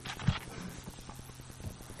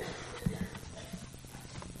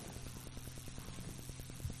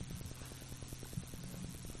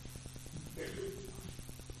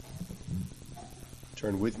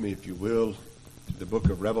Turn with me, if you will, to the book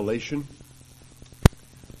of Revelation,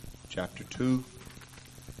 chapter 2.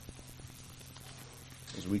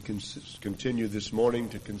 As we continue this morning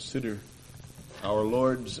to consider our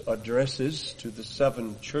Lord's addresses to the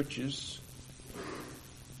 7 churches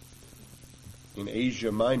in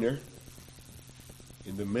Asia Minor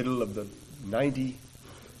in the middle of the 95th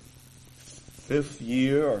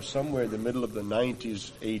year, or somewhere in the middle of the 90s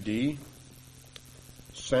A.D.,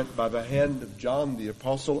 sent by the hand of John the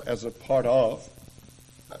Apostle as a part of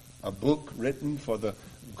a book written for the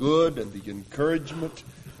good and the encouragement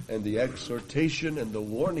and the exhortation and the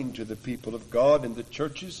warning to the people of God in the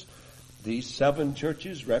churches. These 7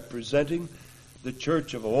 churches representing the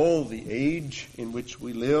church of all the age in which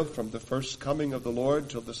we live, from the first coming of the Lord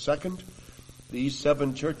till the second. These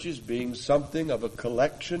 7 churches being something of a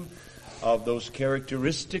collection of those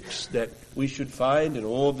characteristics that we should find in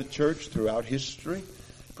all the church throughout history.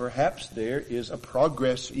 Perhaps there is a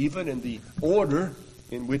progress even in the order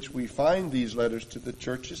in which we find these letters to the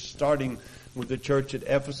churches, starting with the church at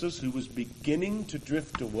Ephesus, who was beginning to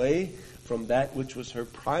drift away from that which was her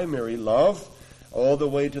primary love, all the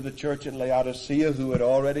way to the church in Laodicea, who had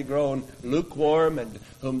already grown lukewarm and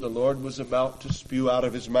whom the Lord was about to spew out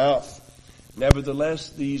of his mouth. Nevertheless,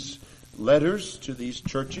 these letters to these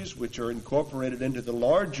churches, which are incorporated into the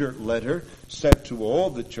larger letter sent to all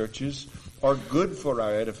the churches, are good for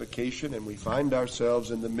our edification, and we find ourselves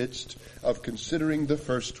in the midst of considering the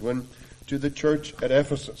first one to the church at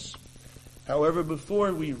Ephesus. However,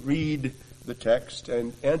 before we read the text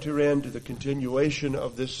and enter into the continuation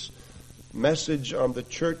of this message on the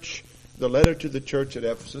church, the letter to the church at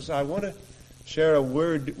Ephesus, I want to share a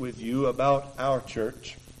word with you about our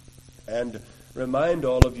church and remind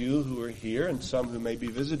all of you who are here and some who may be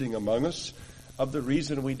visiting among us of the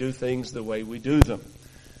reason we do things the way we do them.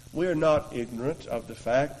 We are not ignorant of the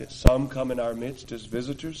fact that some come in our midst as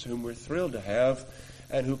visitors whom we're thrilled to have,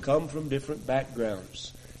 and who come from different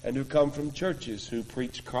backgrounds, and who come from churches who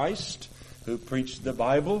preach Christ, who preach the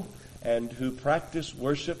Bible, and who practice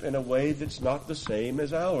worship in a way that's not the same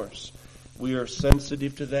as ours. We are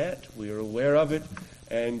sensitive to that. We are aware of it,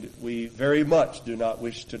 and we very much do not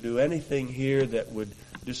wish to do anything here that would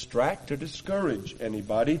distract or discourage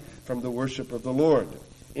anybody from the worship of the Lord.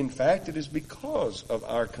 In fact, it is because of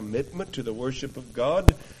our commitment to the worship of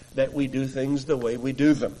God that we do things the way we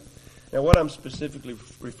do them. Now, what I'm specifically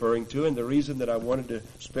referring to, and the reason that I wanted to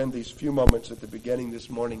spend these few moments at the beginning this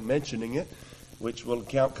morning mentioning it, which will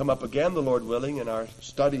come up again, the Lord willing, in our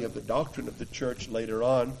study of the doctrine of the church later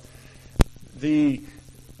on, there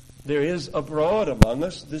is abroad among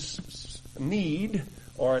us this need,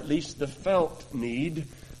 or at least the felt need,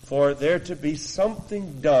 for there to be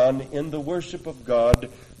something done in the worship of God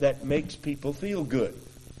that makes people feel good.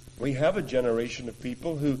 We have a generation of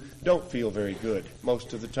people who don't feel very good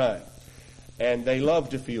most of the time. And they love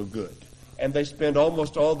to feel good. And they spend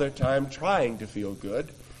almost all their time trying to feel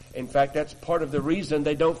good. In fact, that's part of the reason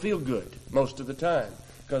they don't feel good most of the time,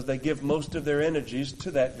 because they give most of their energies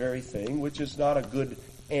to that very thing, which is not a good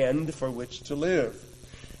end for which to live.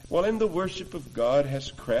 Well, in the worship of God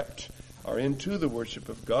has crept, or into the worship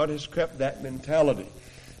of God has crept that mentality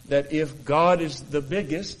that if God is the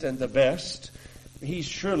biggest and the best, He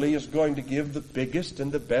surely is going to give the biggest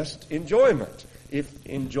and the best enjoyment. If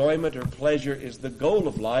enjoyment or pleasure is the goal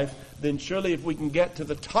of life, then surely if we can get to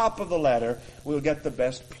the top of the ladder, we'll get the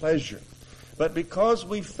best pleasure. But because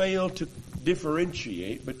we fail to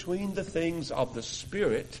differentiate between the things of the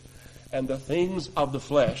Spirit and the things of the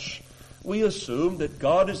flesh, we assume that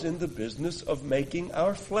God is in the business of making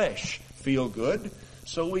our flesh feel good,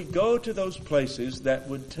 so we go to those places that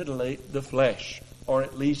would titillate the flesh, or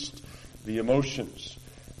at least the emotions.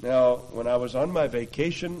 Now, when I was on my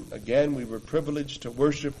vacation, again, we were privileged to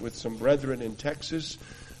worship with some brethren in Texas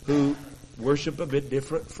who worship a bit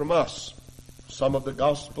different from us. Some of the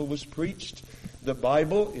gospel was preached. The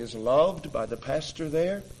Bible is loved by the pastor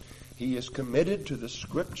there. He is committed to the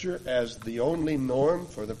Scripture as the only norm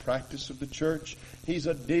for the practice of the church. He's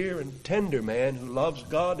a dear and tender man who loves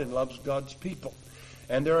God and loves God's people.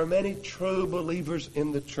 And there are many true believers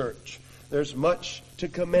in the church. There's much to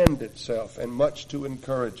commend itself and much to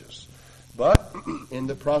encourage us. But in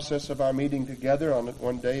the process of our meeting together on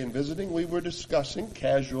one day and visiting, we were discussing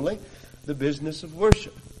casually the business of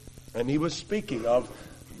worship. And he was speaking of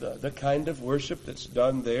the kind of worship that's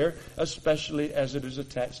done there, especially as it is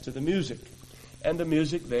attached to the music. And the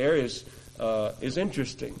music there is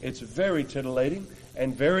interesting. It's very titillating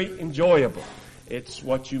and very enjoyable. It's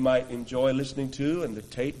what you might enjoy listening to in the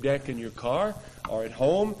tape deck in your car or at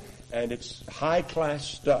home, and it's high-class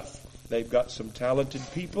stuff. They've got some talented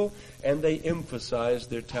people, and they emphasize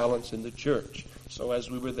their talents in the church. So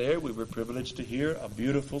as we were there, we were privileged to hear a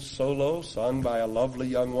beautiful solo sung by a lovely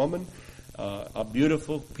young woman, a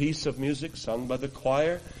beautiful piece of music sung by the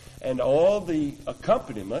choir, and all the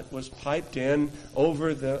accompaniment was piped in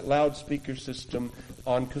over the loudspeaker system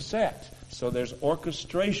on cassette. So there's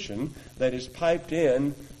orchestration that is piped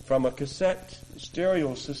in from a cassette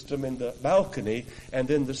stereo system in the balcony, and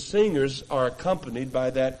then the singers are accompanied by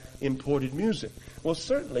that imported music. Well,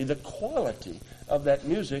 certainly the quality of that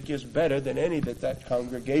music is better than any that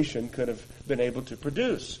congregation could have been able to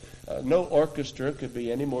produce. No orchestra could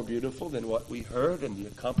be any more beautiful than what we heard and the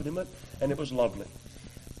accompaniment, and it was lovely.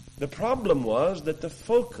 The problem was that the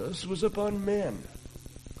focus was upon men,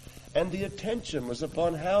 and the attention was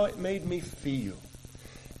upon how it made me feel.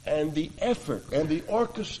 And the effort and the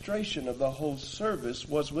orchestration of the whole service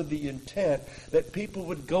was with the intent that people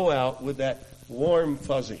would go out with that warm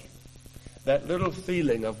fuzzy, that little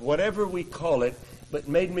feeling of whatever we call it, but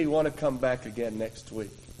made me want to come back again next week.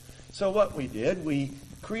 So what we did, we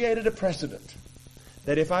created a precedent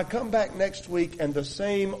that if I come back next week and the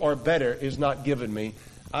same or better is not given me,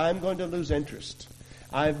 I'm going to lose interest.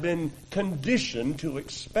 I've been conditioned to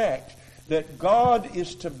expect that God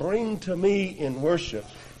is to bring to me in worship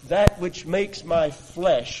that which makes my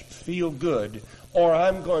flesh feel good, or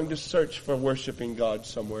I'm going to search for worshiping God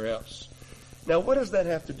somewhere else. Now, what does that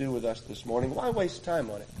have to do with us this morning? Why waste time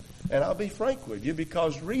on it? And I'll be frank with you,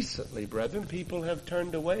 because recently, brethren, people have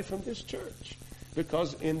turned away from this church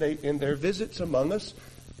because in their visits among us,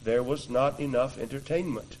 there was not enough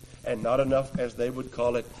entertainment and not enough, as they would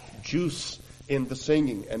call it, juice in the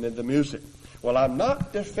singing and in the music. Well, I'm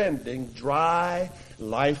not defending dry,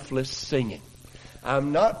 lifeless singing.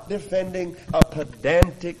 I'm not defending a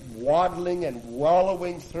pedantic waddling and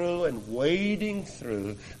wallowing through and wading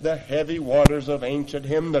through the heavy waters of ancient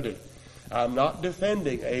hymnody. I'm not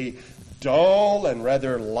defending a dull and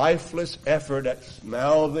rather lifeless effort at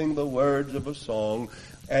mouthing the words of a song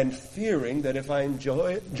and fearing that if I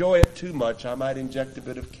enjoy it too much, I might inject a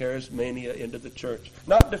bit of charismania into the church.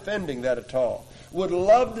 Not defending that at all. Would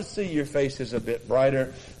love to see your faces a bit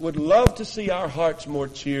brighter, would love to see our hearts more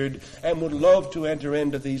cheered, and would love to enter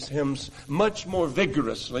into these hymns much more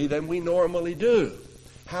vigorously than we normally do.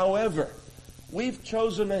 However, we've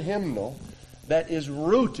chosen a hymnal that is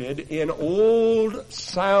rooted in old,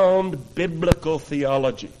 sound biblical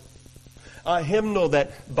theology. A hymnal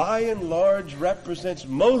that by and large represents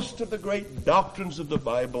most of the great doctrines of the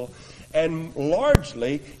Bible and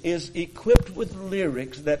largely is equipped with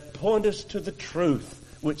lyrics that point us to the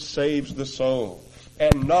truth which saves the soul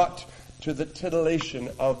and not to the titillation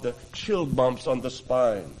of the chill bumps on the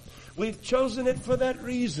spine. We've chosen it for that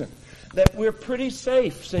reason, that we're pretty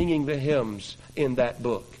safe singing the hymns in that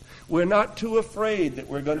book. We're not too afraid that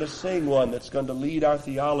we're going to sing one that's going to lead our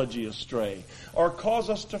theology astray or cause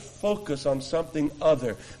us to focus on something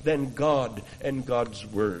other than God and God's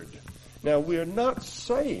Word. Now, we're not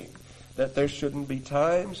saying that there shouldn't be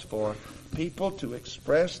times for people to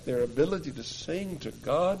express their ability to sing to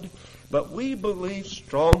God, but we believe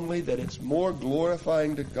strongly that it's more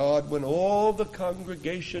glorifying to God when all the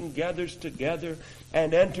congregation gathers together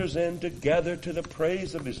and enters in together to the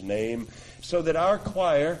praise of His name, so that our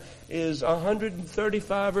choir is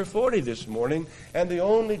 135 or 40 this morning, and the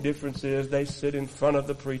only difference is they sit in front of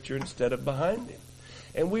the preacher instead of behind him.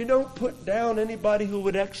 And we don't put down anybody who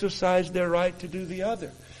would exercise their right to do the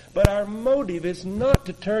other. But our motive is not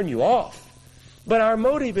to turn you off, but our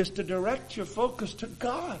motive is to direct your focus to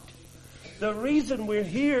God. The reason we're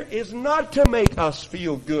here is not to make us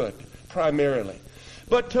feel good, primarily,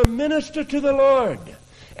 but to minister to the Lord.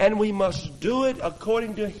 And we must do it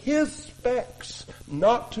according to His specs,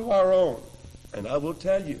 not to our own. And I will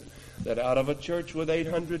tell you that out of a church with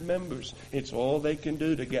 800 members, it's all they can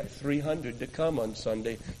do to get 300 to come on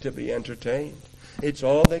Sunday to be entertained. It's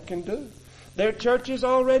all they can do. Their church is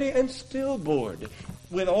already and still bored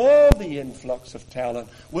with all the influx of talent,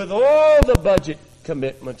 with all the budget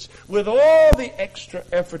commitments, with all the extra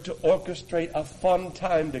effort to orchestrate a fun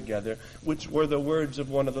time together, which were the words of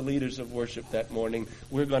one of the leaders of worship that morning.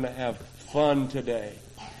 We're going to have fun today.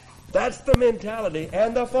 That's the mentality,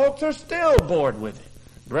 and the folks are still bored with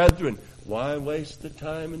it. Brethren, why waste the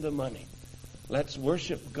time and the money? Let's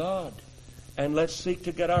worship God, and let's seek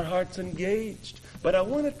to get our hearts engaged. But I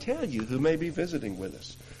want to tell you who may be visiting with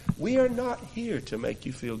us, we are not here to make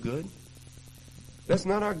you feel good. That's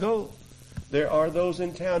not our goal. There are those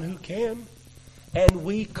in town who can, and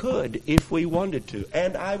we could if we wanted to.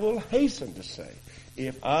 And I will hasten to say,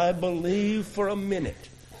 if I believe for a minute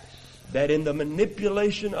that in the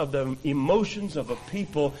manipulation of the emotions of a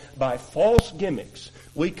people by false gimmicks,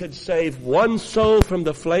 we could save one soul from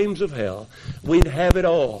the flames of hell, we'd have it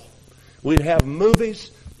all. We'd have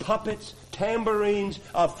movies, puppets, tambourines,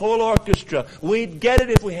 a full orchestra. We'd get it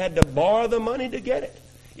if we had to borrow the money to get it,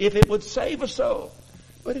 if it would save a soul.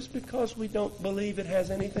 But it's because we don't believe it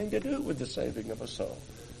has anything to do with the saving of a soul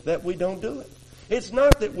that we don't do it. It's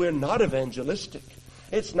not that we're not evangelistic.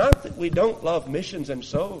 It's not that we don't love missions and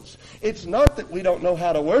souls. It's not that we don't know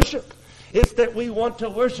how to worship. It's that we want to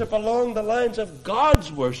worship along the lines of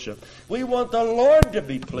God's worship. We want the Lord to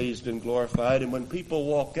be pleased and glorified. And when people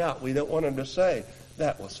walk out, we don't want them to say,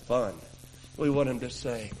 that was fun. We want them to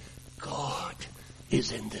say, God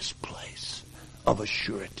is in this place of a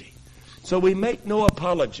surety. So we make no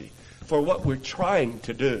apology for what we're trying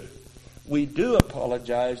to do. We do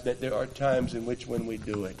apologize that there are times in which when we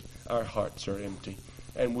do it, our hearts are empty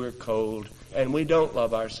and we're cold and we don't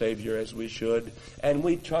love our Savior as we should, and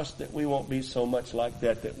we trust that we won't be so much like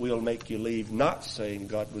that we'll make you leave not saying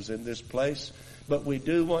God was in this place. But we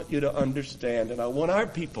do want you to understand, and I want our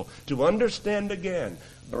people to understand again,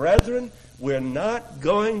 brethren, we're not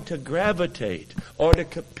going to gravitate or to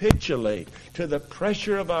capitulate to the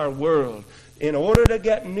pressure of our world in order to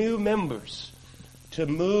get new members, to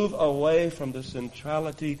move away from the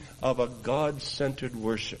centrality of a God-centered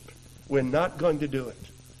worship. We're not going to do it.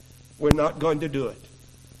 We're not going to do it.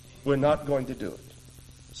 We're not going to do it.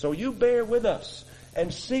 So you bear with us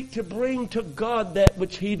and seek to bring to God that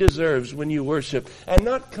which He deserves when you worship, and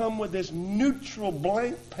not come with this neutral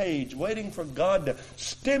blank page waiting for God to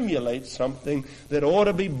stimulate something that ought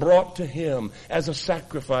to be brought to Him as a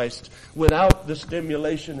sacrifice without the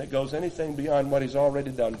stimulation that goes anything beyond what He's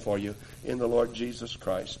already done for you in the Lord Jesus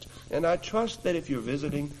Christ. And I trust that if you're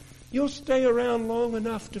visiting, you'll stay around long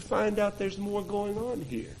enough to find out there's more going on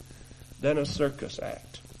here than a circus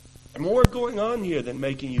act. More going on here than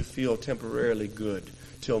making you feel temporarily good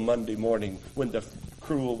till Monday morning when the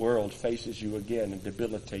cruel world faces you again and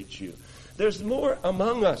debilitates you. There's more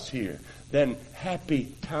among us here than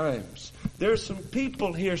happy times. There's some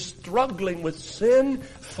people here struggling with sin,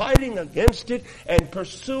 fighting against it, and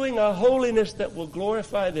pursuing a holiness that will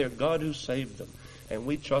glorify their God who saved them. And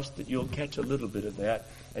we trust that you'll catch a little bit of that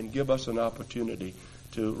and give us an opportunity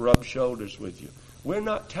to rub shoulders with you. We're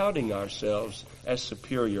not touting ourselves as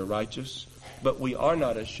superior righteous, but we are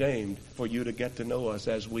not ashamed for you to get to know us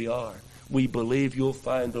as we are. We believe you'll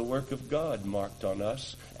find the work of God marked on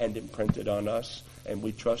us and imprinted on us, and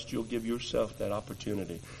we trust you'll give yourself that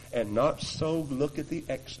opportunity. And not so look at the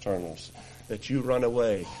externals that you run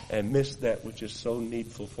away and miss that which is so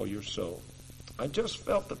needful for your soul. I just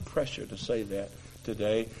felt the pressure to say that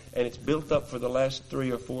today, and it's built up for the last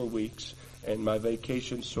 3 or 4 weeks, and my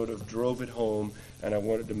vacation sort of drove it home, and I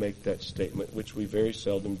wanted to make that statement, which we very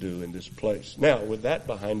seldom do in this place. Now, with that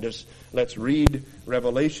behind us, let's read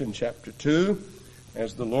Revelation chapter 2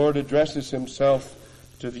 as the Lord addresses Himself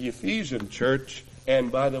to the Ephesian church,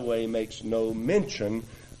 and by the way, makes no mention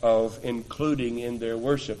of including in their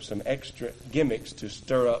worship some extra gimmicks to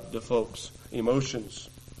stir up the folks' emotions.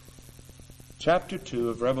 Chapter 2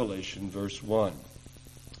 of Revelation, verse 1.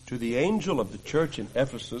 To the angel of the church in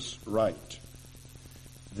Ephesus write,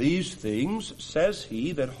 These things says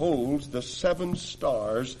he that holds the 7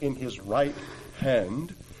 stars in his right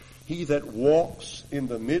hand, he that walks in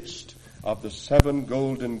the midst of the 7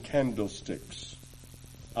 golden candlesticks.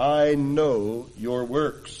 I know your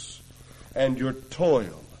works, and your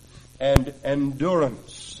toil, and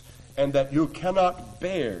endurance, and that you cannot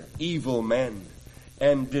bear evil men,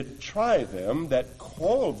 and did try them that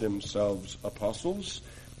call themselves apostles,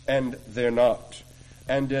 and they're not,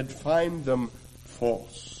 and did find them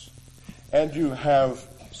false. And you have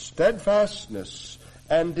steadfastness,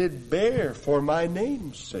 and did bear for my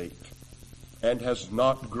name's sake, and has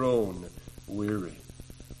not grown weary.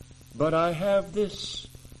 But I have this,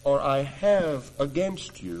 or I have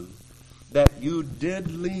against you, that you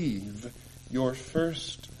did leave your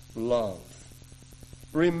first love.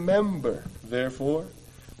 Remember, therefore,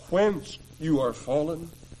 whence you are fallen,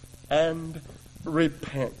 and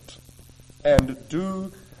repent, and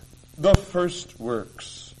do the first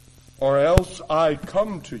works, or else I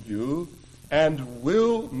come to you and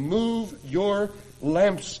will move your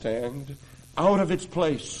lampstand out of its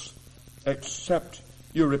place, except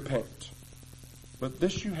you repent. But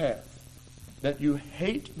this you have, that you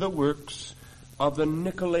hate the works of the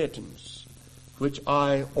Nicolaitans, which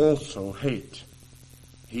I also hate.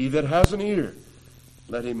 He that has an ear,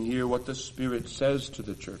 let him hear what the Spirit says to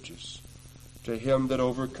the churches. To him that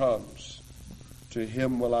overcomes, to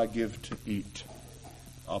him will I give to eat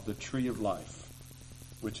of the tree of life,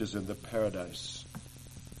 which is in the paradise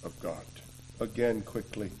of God. Again,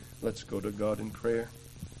 quickly, let's go to God in prayer.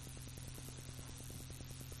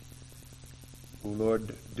 O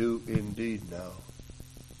Lord, do indeed now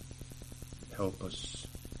Help us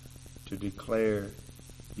to declare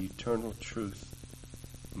eternal truth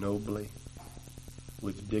nobly,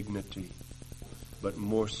 with dignity, but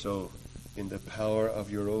more so in the power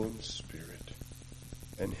of your own Spirit.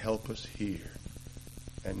 And help us here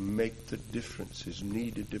and make the differences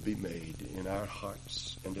needed to be made in our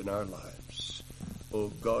hearts and in our lives. Oh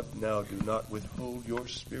God, now do not withhold your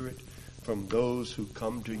Spirit from those who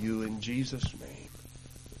come to you in Jesus' name.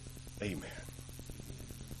 Amen.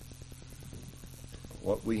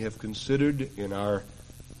 What we have considered in our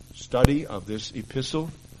study of this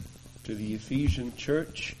epistle to the Ephesian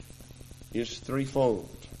church is threefold.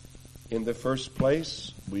 In the first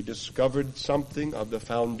place, we discovered something of the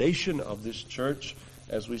foundation of this church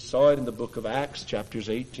as we saw it in the book of Acts, chapters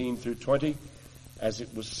 18 through 20, as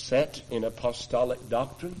it was set in apostolic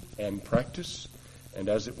doctrine and practice, and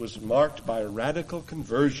as it was marked by radical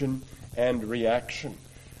conversion and reaction.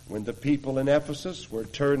 When the people in Ephesus were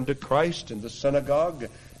turned to Christ in the synagogue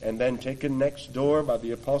and then taken next door by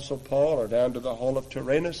the Apostle Paul or down to the hall of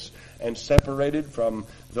Tyrannus and separated from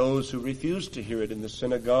those who refused to hear it in the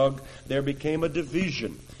synagogue, there became a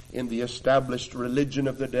division in the established religion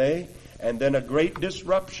of the day and then a great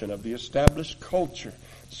disruption of the established culture.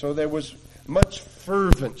 So there was much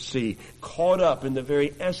fervency caught up in the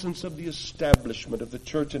very essence of the establishment of the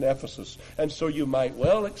church in Ephesus. And so you might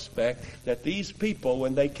well expect that these people,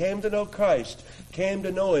 when they came to know Christ, came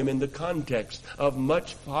to know him in the context of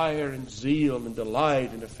much fire and zeal and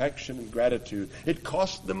delight and affection and gratitude. It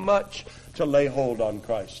cost them much to lay hold on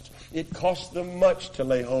Christ. It cost them much to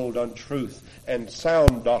lay hold on truth and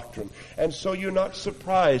sound doctrine. And so you're not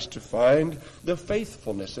surprised to find the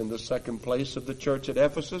faithfulness in the second place of the church at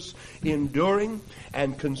Ephesus, enduring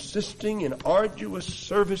and consisting in arduous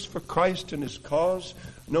service for Christ and his cause,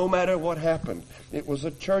 no matter what happened. It was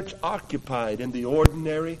a church occupied in the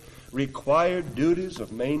ordinary, required duties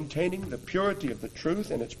of maintaining the purity of the truth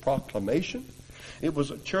and its proclamation. It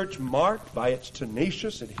was a church marked by its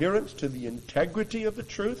tenacious adherence to the integrity of the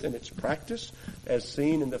truth and its practice, as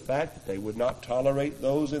seen in the fact that they would not tolerate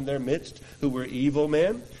those in their midst who were evil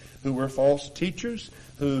men, who were false teachers,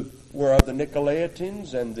 who were of the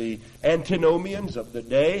Nicolaitans and the Antinomians of the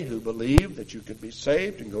day, who believed that you could be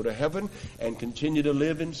saved and go to heaven and continue to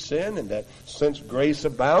live in sin, and that since grace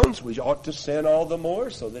abounds, we ought to sin all the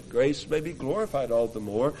more so that grace may be glorified all the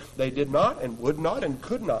more. They did not and would not and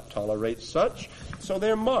could not tolerate such, so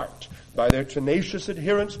they're marked by their tenacious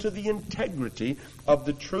adherence to the integrity of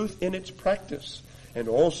the truth in its practice. And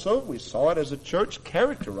also, we saw it as a church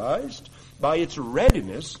characterized by its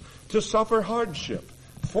readiness to suffer hardship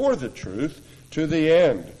for the truth to the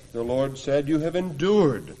end. The Lord said, you have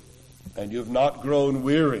endured, and you have not grown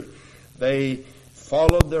weary. They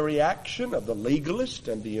followed the reaction of the legalist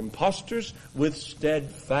and the impostors with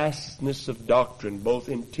steadfastness of doctrine, both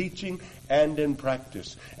in teaching and in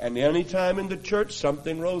practice. And any time in the church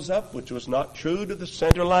something rose up which was not true to the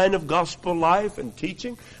center line of gospel life and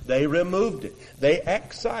teaching, they removed it. They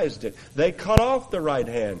excised it. They cut off the right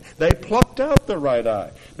hand. They plucked out the right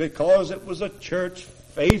eye, because it was a church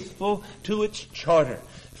faithful to its charter,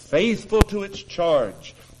 faithful to its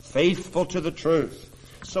charge, faithful to the truth.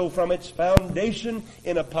 So from its foundation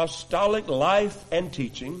in apostolic life and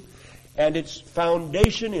teaching, and its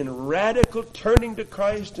foundation in radical turning to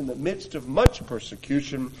Christ in the midst of much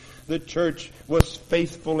persecution, the church was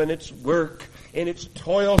faithful in its work, in its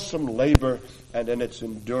toilsome labor, and in its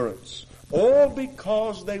endurance. All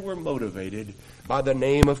because they were motivated by the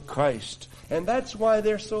name of Christ. And that's why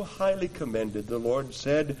they're so highly commended. The Lord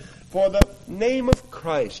said, for the name of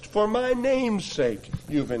Christ, for my name's sake,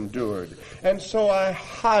 you've endured. And so I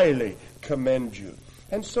highly commend you.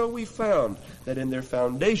 And so we found that in their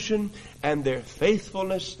foundation and their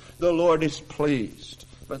faithfulness, the Lord is pleased.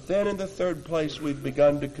 But then in the third place, we've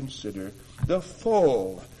begun to consider the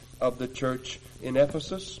fall of the church in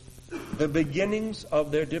Ephesus, the beginnings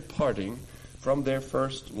of their departing from their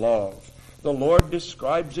first love. The Lord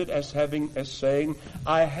describes it as saying,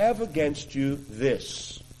 I have against you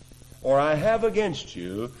this, or I have against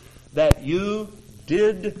you that you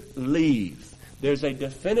did leave. There's a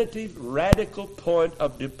definitive, radical point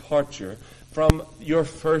of departure from your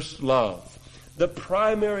first love, the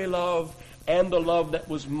primary love and the love that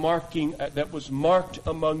was marked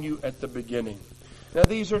among you at the beginning. Now,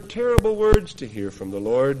 these are terrible words to hear from the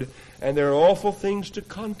Lord, and they're awful things to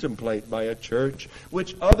contemplate by a church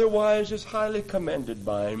which otherwise is highly commended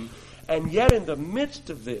by Him. And yet in the midst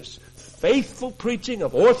of this faithful preaching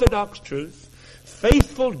of orthodox truth,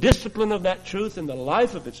 faithful discipline of that truth in the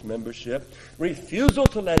life of its membership, refusal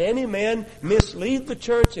to let any man mislead the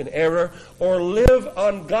church in error or live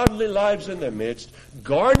ungodly lives in their midst,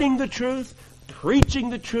 guarding the truth, preaching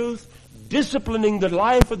the truth, disciplining the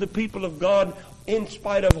life of the people of God, in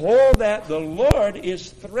spite of all that, the Lord is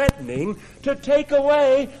threatening to take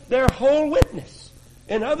away their whole witness.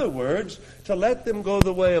 In other words, to let them go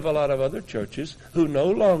the way of a lot of other churches who no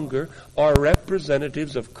longer are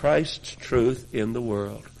representatives of Christ's truth in the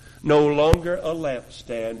world. No longer a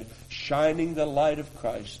lampstand shining the light of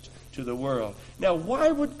Christ to the world. Now,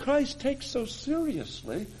 why would Christ take so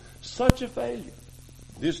seriously such a failure?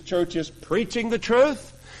 This church is preaching the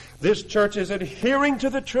truth. This church is adhering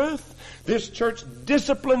to the truth. This church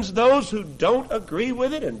disciplines those who don't agree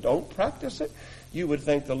with it and don't practice it. You would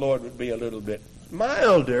think the Lord would be a little bit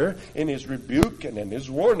milder in his rebuke and in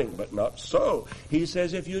his warning, but not so. He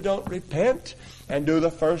says, if you don't repent and do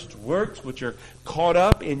the first works which are caught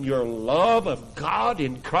up in your love of God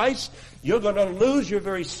in Christ, you're going to lose your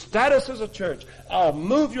very status as a church. I'll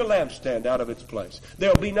move your lampstand out of its place.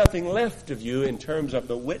 There'll be nothing left of you in terms of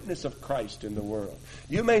the witness of Christ in the world.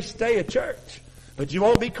 You may stay a church, but you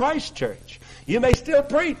won't be Christ's church. You may still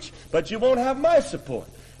preach, but you won't have my support.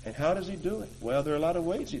 And how does he do it? Well, there are a lot of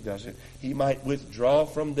ways he does it. He might withdraw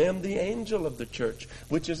from them the angel of the church,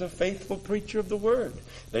 which is a faithful preacher of the word.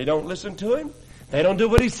 They don't listen to him. They don't do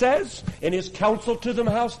what he says. In his counsel to them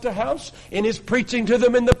house to house, in his preaching to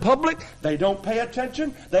them in the public, they don't pay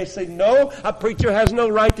attention. They say, no, a preacher has no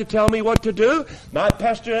right to tell me what to do. My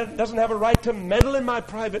pastor doesn't have a right to meddle in my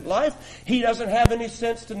private life. He doesn't have any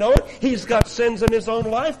sense to know it. He's got sins in his own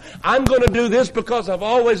life. I'm going to do this because I've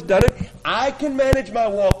always done it. I can manage my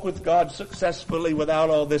walk with God successfully without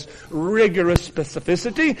all this rigorous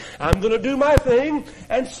specificity. I'm going to do my thing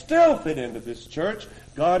and still fit into this church.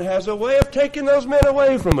 God has a way of taking those men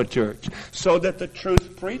away from a church so that the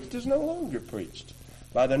truth preached is no longer preached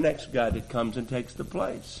by the next guy that comes and takes the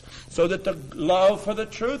place. So that the love for the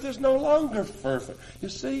truth is no longer fervent. You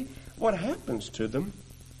see, what happens to them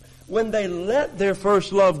when they let their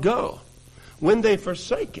first love go, when they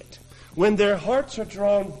forsake it, when their hearts are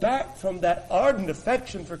drawn back from that ardent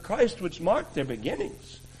affection for Christ which marked their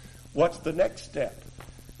beginnings, what's the next step?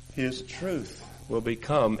 His truth will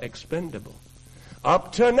become expendable.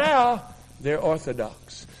 Up to now, they're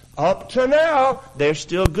orthodox. Up to now, they're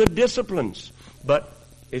still good disciplines. But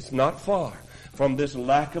it's not far from this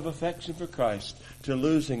lack of affection for Christ to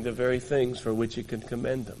losing the very things for which he can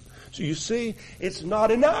commend them. So you see, it's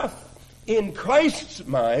not enough in Christ's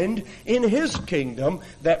mind, in his kingdom,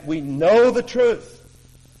 that we know the truth,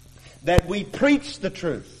 that we preach the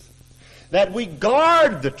truth, that we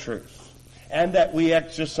guard the truth, and that we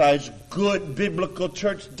exercise good biblical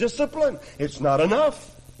church discipline. It's not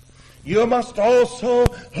enough. You must also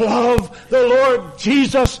love the Lord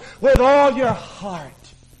Jesus with all your heart.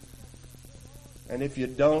 And if you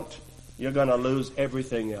don't, you're going to lose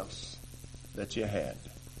everything else that you had.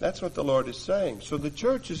 That's what the Lord is saying. So the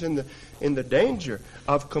church is in the danger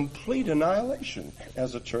of complete annihilation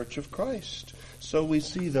as a church of Christ. So we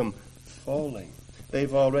see them falling.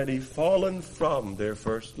 They've already fallen from their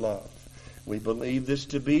first love. We believe this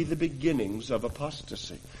to be the beginnings of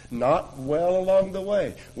apostasy. Not well along the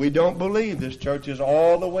way. We don't believe this church is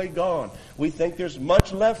all the way gone. We think there's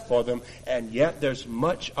much left for them, and yet there's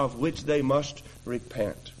much of which they must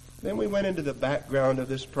repent. Then we went into the background of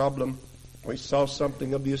this problem. We saw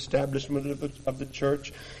something of the establishment of the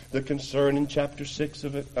church, the concern in chapter 6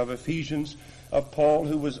 of Ephesians of Paul,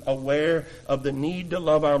 who was aware of the need to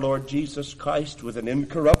love our Lord Jesus Christ with an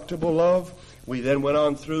incorruptible love. We then went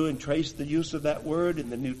on through and traced the use of that word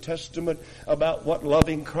in the New Testament about what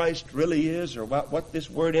loving Christ really is, or about what this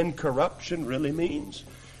word incorruption really means.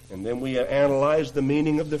 And then we analyzed the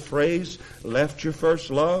meaning of the phrase, left your first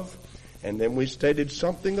love. And then we stated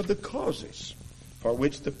something of the causes for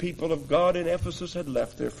which the people of God in Ephesus had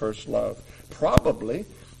left their first love. Probably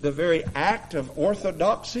the very act of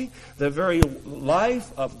orthodoxy, the very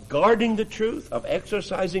life of guarding the truth, of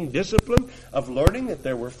exercising discipline, of learning that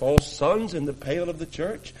there were false sons in the pale of the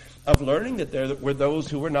church, of learning that there were those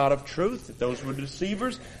who were not of truth, that those were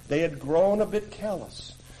deceivers. They had grown a bit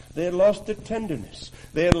callous. They had lost their tenderness.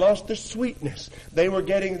 They had lost their sweetness. They were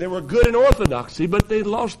good in orthodoxy, but they'd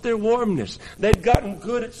lost their warmness. They'd gotten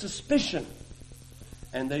good at suspicion,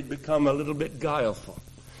 and they'd become a little bit guileful.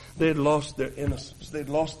 They'd lost their innocence. They'd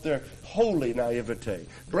lost their holy naivete.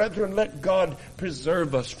 Brethren, let God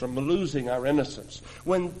preserve us from losing our innocence.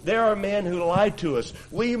 When there are men who lie to us,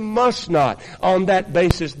 we must not, on that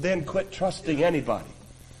basis, then quit trusting anybody.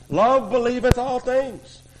 Love believeth all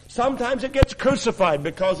things. Sometimes it gets crucified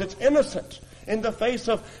because it's innocent in the face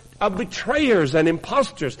of betrayers and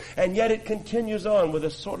impostors, and yet it continues on with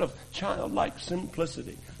a sort of childlike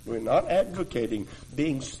simplicity. We're not advocating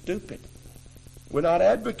being stupid. We're not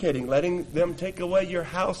advocating letting them take away your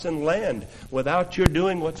house and land without your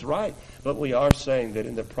doing what's right. But we are saying that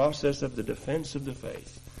in the process of the defense of the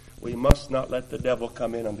faith, we must not let the devil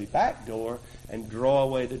come in on the back door and draw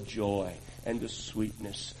away the joy and the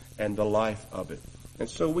sweetness and the life of it. And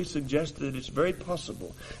so we suggest that it's very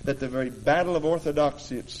possible that the very battle of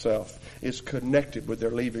orthodoxy itself is connected with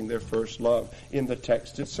their leaving their first love. In the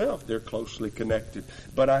text itself, they're closely connected.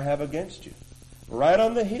 But I have against you, right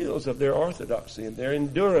on the heels of their orthodoxy and their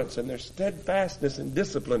endurance and their steadfastness and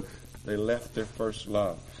discipline, they left their first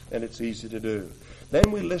love. And it's easy to do. Then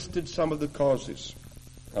we listed some of the causes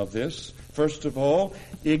of this. First of all,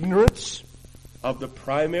 ignorance of the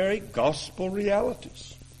primary gospel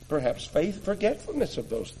realities. Perhaps faith forgetfulness of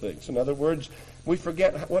those things. In other words, we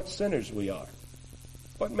forget what sinners we are.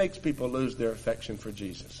 What makes people lose their affection for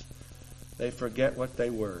Jesus? They forget what they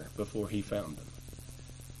were before he found them.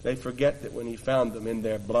 They forget that when he found them in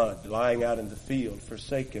their blood, lying out in the field,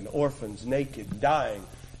 forsaken, orphans, naked, dying,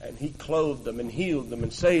 and he clothed them and healed them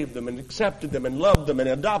and saved them and accepted them and loved them and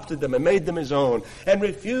adopted them and made them his own, and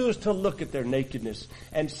refused to look at their nakedness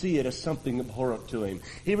and see it as something abhorrent to him.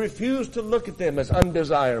 He refused to look at them as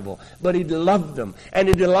undesirable, but he loved them and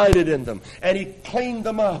he delighted in them, and he cleaned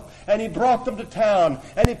them up and he brought them to town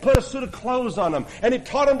and he put a suit of clothes on them and he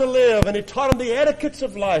taught them to live and he taught them the etiquettes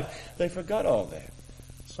of life. They forgot all that.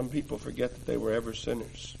 Some people forget that they were ever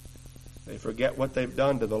sinners. They forget what they've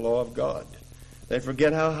done to the law of God. They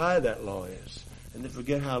forget how high that law is. And they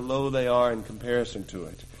forget how low they are in comparison to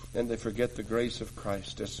it. And they forget the grace of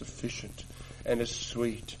Christ as sufficient and as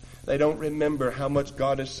sweet. They don't remember how much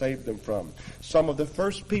God has saved them from. Some of the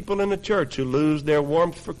first people in the church who lose their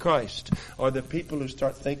warmth for Christ are the people who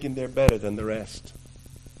start thinking they're better than the rest.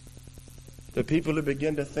 The people who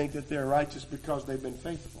begin to think that they're righteous because they've been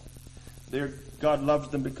faithful. God loves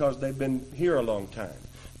them because they've been here a long time.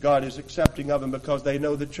 God is accepting of them because they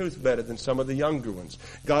know the truth better than some of the younger ones.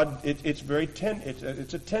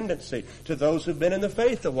 It's a tendency to those who've been in the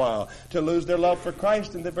faith a while to lose their love for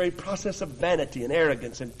Christ in the very process of vanity and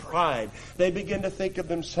arrogance and pride. They begin to think of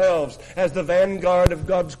themselves as the vanguard of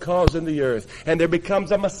God's cause in the earth, and there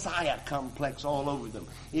becomes a Messiah complex all over them.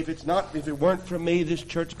 If it weren't for me, this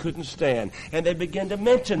church couldn't stand. And they begin to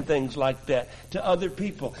mention things like that to other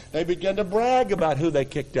people. They begin to brag about who they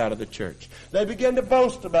kicked out of the church. They begin to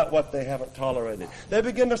boast about what they haven't tolerated. They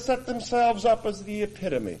begin to set themselves up as the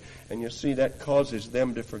epitome. And you see, that causes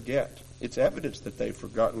them to forget. It's evidence that they've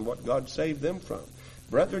forgotten what God saved them from.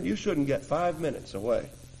 Brethren, you shouldn't get 5 minutes away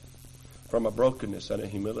from a brokenness and a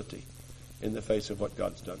humility in the face of what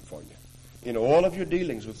God's done for you. In all of your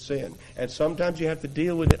dealings with sin. And sometimes you have to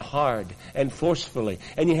deal with it hard and forcefully.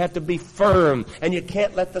 And you have to be firm. And you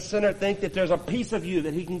can't let the sinner think that there's a piece of you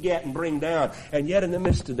that he can get and bring down. And yet in the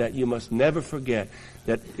midst of that, you must never forget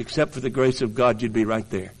that except for the grace of God, you'd be right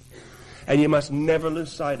there. And you must never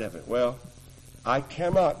lose sight of it. Well, I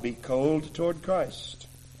cannot be cold toward Christ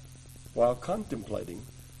while contemplating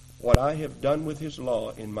what I have done with his law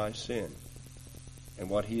in my sin and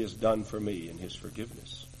what he has done for me in his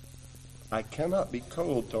forgiveness. I cannot be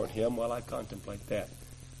cold toward him while I contemplate that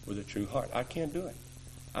with a true heart. I can't do it.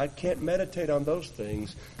 I can't meditate on those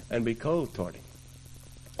things and be cold toward him.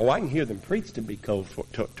 Oh, I can hear them preached and be cold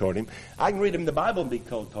toward him. I can read him the Bible and be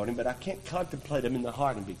cold toward him, but I can't contemplate him in the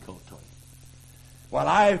heart and be cold toward him. Well,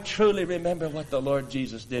 I truly remember what the Lord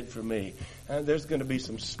Jesus did for me. And there's going to be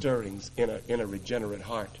some stirrings in a regenerate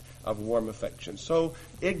heart of warm affection. So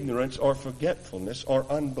ignorance or forgetfulness or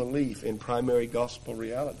unbelief in primary gospel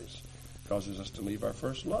realities causes us to leave our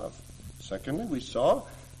first love. Secondly, we saw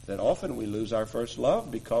that often we lose our first love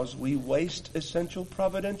because we waste essential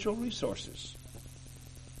providential resources.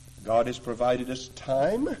 God has provided us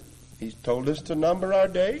time. He's told us to number our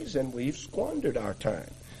days, and we've squandered our time.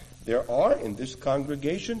 There are in this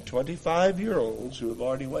congregation 25-year-olds who have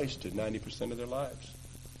already wasted 90% of their lives.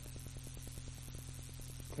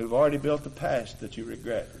 Who've already built a past that you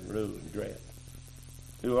regret and rue and dread.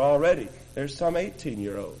 There's some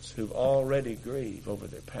 18-year-olds who've already grieved over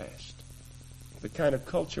their past. The kind of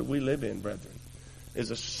culture we live in, brethren,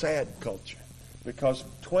 is a sad culture because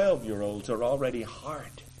 12-year-olds are already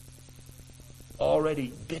hard,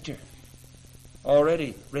 already bitter,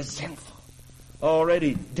 already resentful,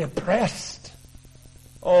 already depressed,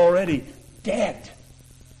 already dead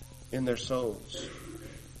in their souls.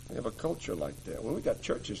 We have a culture like that. Well, we got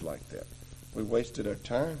churches like that. We wasted our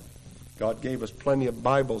time. God gave us plenty of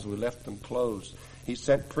Bibles. We left them closed. He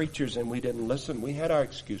sent preachers and we didn't listen. We had our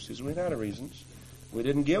excuses. We had our reasons. We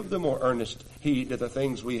didn't give the more earnest heed to the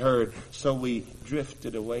things we heard, so we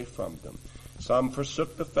drifted away from them. Some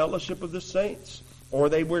forsook the fellowship of the saints. or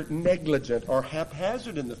they were negligent or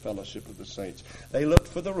haphazard in the fellowship of the saints. They looked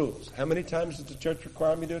for the rules. How many times does the church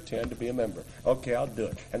require me to attend to be a member? Okay, I'll do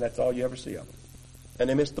it. And that's all you ever see of them. And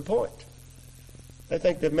they miss the point. They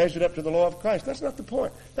think they've measured up to the law of Christ. That's not the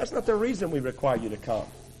point. That's not the reason we require you to come.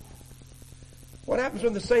 What happens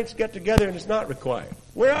when the saints get together and it's not required?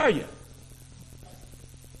 Where are you?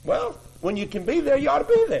 Well, when you can be there, you ought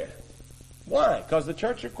to be there. Why? Because the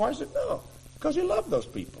church requires it? No. Because you love those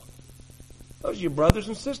people. Those are your brothers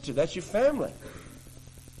and sisters. That's your family.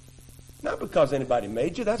 Not because anybody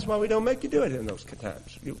made you. That's why we don't make you do it in those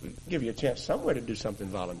times. We give you a chance somewhere to do something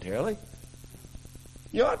voluntarily.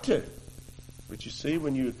 You ought to. But you see,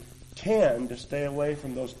 when you tend to stay away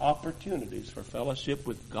from those opportunities for fellowship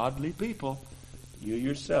with godly people, you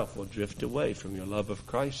yourself will drift away from your love of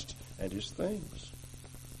Christ and His things.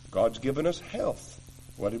 God's given us health.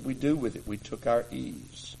 What did we do with it? We took our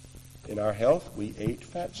ease. In our health, we ate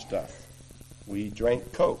fat stuff. We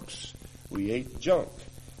drank Cokes. We ate junk.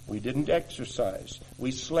 We didn't exercise.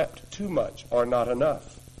 We slept too much or not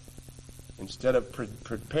enough. Instead of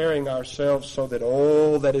preparing ourselves so that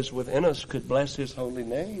all that is within us could bless His holy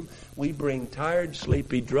name, we bring tired,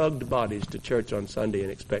 sleepy, drugged bodies to church on Sunday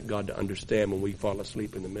and expect God to understand when we fall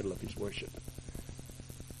asleep in the middle of His worship.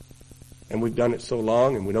 And we've done it so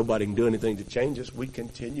long and nobody can do anything to change us, we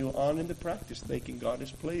continue on in the practice thinking God is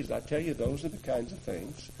pleased. I tell you, those are the kinds of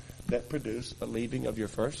things that produce a leaving of your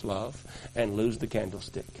first love and lose the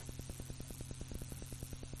candlestick.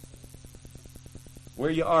 Where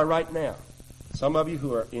you are right now, some of you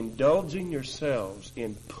who are indulging yourselves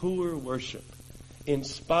in poor worship, in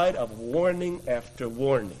spite of warning after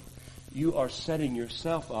warning, you are setting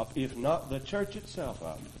yourself up, if not the church itself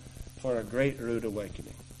up, for a great rude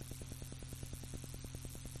awakening.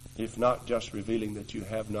 If not just revealing that you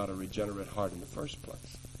have not a regenerate heart in the first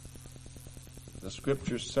place. The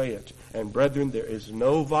Scriptures say it. And brethren, there is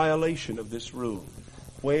no violation of this rule.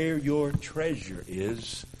 Where your treasure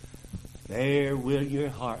is, there will your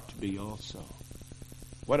heart be also.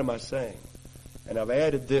 What am I saying? And I've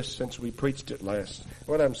added this since we preached it last.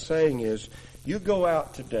 What I'm saying is, you go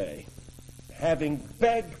out today having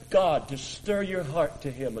begged God to stir your heart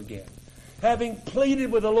to Him again. Having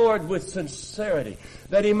pleaded with the Lord with sincerity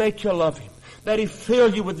that He make you love Him, that He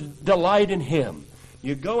fill you with delight in Him.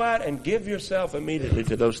 You go out and give yourself immediately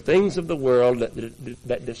to those things of the world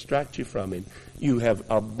that distract you from Him. You have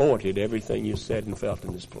aborted everything you said and felt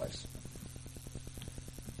in this place.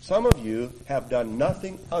 Some of you have done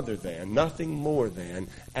nothing other than, nothing more than,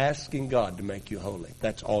 asking God to make you holy.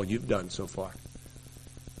 That's all you've done so far.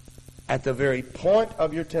 At the very point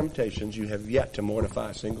of your temptations, you have yet to mortify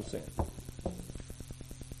a single sin.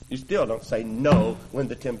 You still don't say no when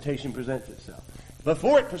the temptation presents itself.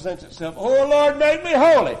 Before it presents itself, oh Lord, make me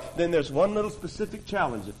holy. Then there's one little specific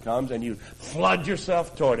challenge that comes and you flood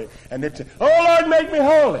yourself toward it. And it's, oh Lord, make me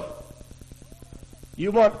holy.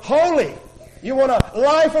 You want holy. You want a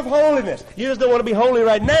life of holiness. You just don't want to be holy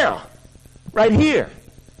right now. Right here.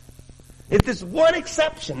 It's this one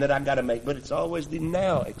exception that I've got to make, but it's always the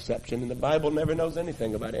now exception. And the Bible never knows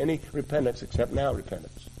anything about any repentance except now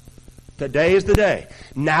repentance. Today is the day.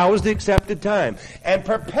 Now is the accepted time. And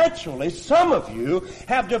perpetually, some of you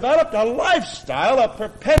have developed a lifestyle of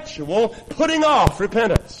perpetual putting off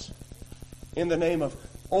repentance in the name of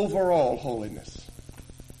overall holiness,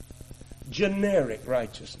 generic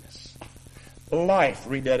righteousness, life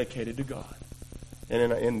rededicated to God.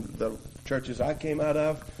 And in the churches I came out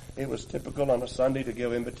of, it was typical on a Sunday to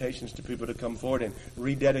give invitations to people to come forward and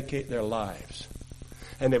rededicate their lives.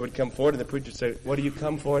 And they would come forward and the preacher would say, what do you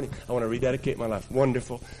come for? And I want to rededicate my life.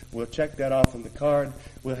 Wonderful. We'll check that off on the card.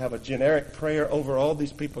 We'll have a generic prayer over all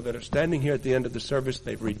these people that are standing here at the end of the service.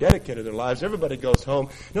 They've rededicated their lives. Everybody goes home.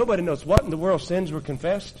 Nobody knows what in the world sins were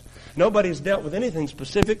confessed. Nobody's dealt with anything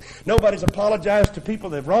specific. Nobody's apologized to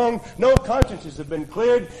people they've wronged. No consciences have been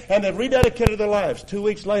cleared. And they've rededicated their lives. 2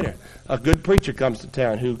 weeks later, a good preacher comes to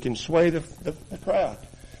town who can sway the crowd.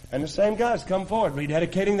 And the same guys come forward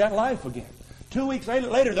rededicating that life again. 2 weeks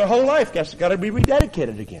later, their whole life has got to be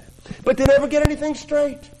rededicated again. But they never get anything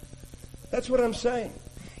straight. That's what I'm saying.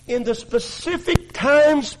 In the specific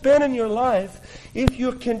time spent in your life, if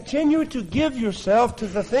you continue to give yourself to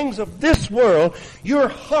the things of this world, your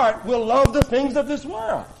heart will love the things of this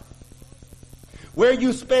world. Where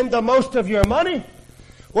you spend the most of your money,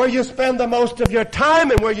 where you spend the most of your time,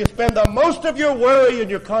 and where you spend the most of your worry and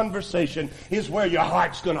your conversation is where your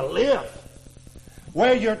heart's going to live.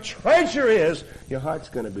 Where your treasure is, your heart's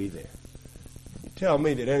going to be there. You tell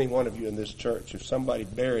me that any one of you in this church, if somebody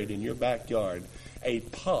buried in your backyard a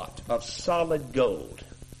pot of solid gold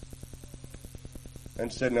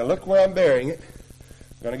and said, now look where I'm burying it.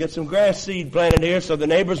 Going to get some grass seed planted here so the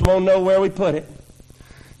neighbors won't know where we put it.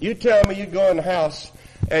 You tell me you go in the house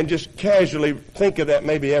and just casually think of that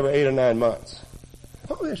maybe every 8 or 9 months.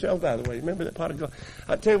 Oh, yes, oh, by the way, remember that pot of gold?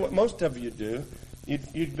 I'll tell you what most of you do.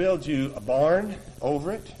 You'd build you a barn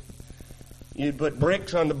over it. You'd put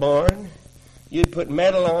bricks on the barn. You'd put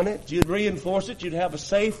metal on it. You'd reinforce it. You'd have a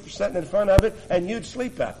safe sitting in front of it, and you'd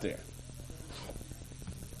sleep out there.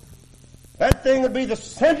 That thing would be the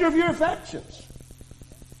center of your affections.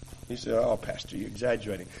 You say, oh, Pastor, you're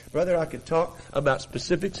exaggerating. Brother, I could talk about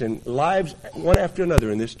specifics in lives one after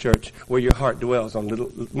another in this church where your heart dwells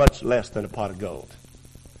on much less than a pot of gold.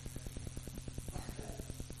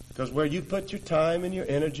 Because where you put your time and your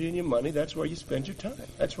energy and your money, that's where you spend your time.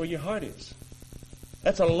 That's where your heart is.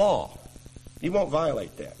 That's a law. You won't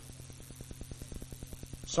violate that.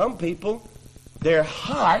 Some people, their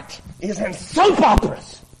heart is in soap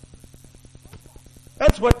operas.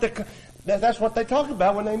 That's what they talk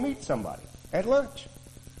about when they meet somebody at lunch.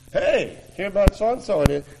 Hey, hear about so-and-so,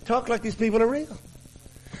 and talk like these people are real.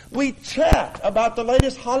 We chat about the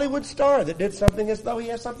latest Hollywood star that did something as though he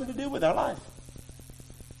has something to do with our life.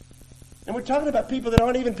 And we're talking about people that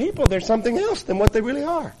aren't even people. They're something else than what they really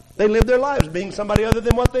are. They live their lives being somebody other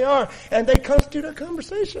than what they are, and they constitute a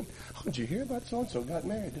conversation. Oh, did you hear about so-and-so got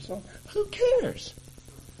married to so? Who cares?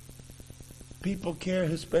 People care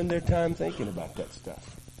who spend their time thinking about that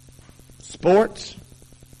stuff. Sports,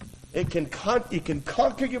 it can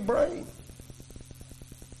conquer your brain.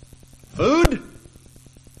 Food,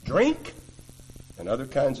 drink, and other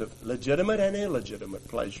kinds of legitimate and illegitimate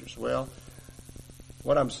pleasures. Well,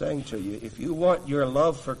 what I'm saying to you, if you want your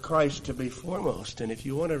love for Christ to be foremost, and if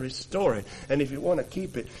you want to restore it, and if you want to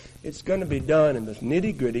keep it, it's going to be done in the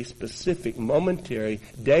nitty-gritty, specific, momentary,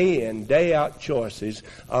 day in, day out choices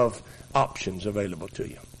of options available to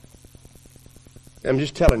you. I'm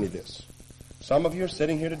just telling you this. Some of you are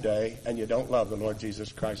sitting here today and you don't love the Lord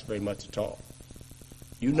Jesus Christ very much at all.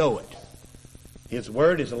 You know it. His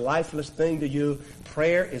word is a lifeless thing to you.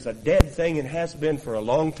 Prayer is a dead thing and has been for a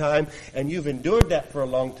long time, and you've endured that for a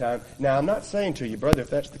long time. Now, I'm not saying to you, brother, if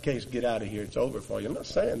that's the case, get out of here. It's over for you. I'm not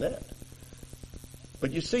saying that.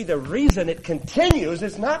 But you see, the reason it continues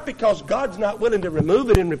is not because God's not willing to remove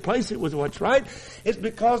it and replace it with what's right. It's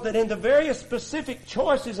because that in the various specific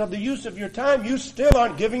choices of the use of your time, you still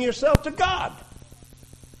aren't giving yourself to God.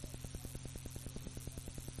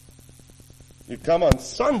 You come on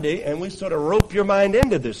Sunday and we sort of rope your mind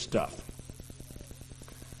into this stuff.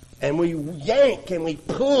 And we yank and we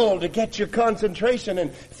pull to get your concentration,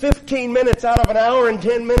 and 15 minutes out of an hour and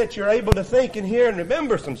 10 minutes you're able to think and hear and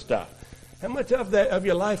remember some stuff. How much of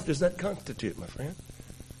your life does that constitute, my friend?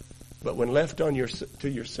 But when left to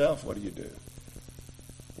yourself, what do?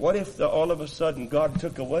 What if all of a sudden God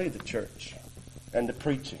took away the church and the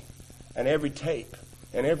preaching and every tape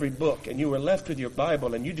and every book, and you were left with your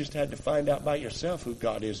Bible, and you just had to find out by yourself who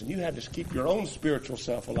God is, and you had to keep your own spiritual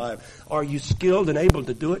self alive? Are you skilled and able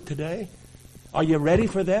to do it today? Are you ready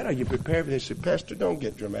for that? Are you prepared for this? Say, Pastor, don't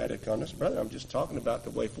get dramatic on us. Brother, I'm just talking about the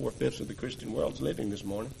way 4/5 of the Christian world's living this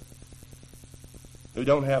morning, who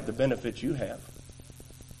don't have the benefits you have,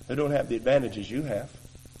 who don't have the advantages you have.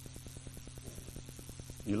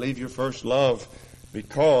 You leave your first love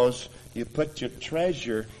because you put your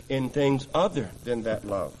treasure in things other than that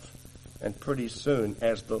love. And pretty soon,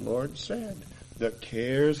 as the Lord said, the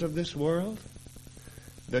cares of this world,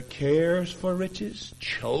 the cares for riches,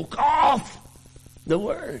 choke off the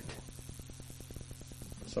word.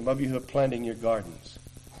 Some of you who are planting your gardens,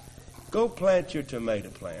 go plant your tomato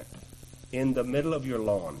plant in the middle of your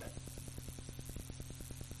lawn.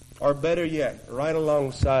 Or better yet, right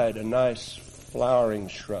alongside a nice flowering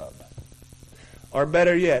shrub. Or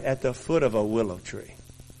better yet, at the foot of a willow tree.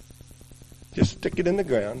 Just stick it in the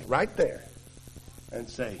ground right there and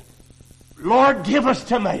say, Lord, give us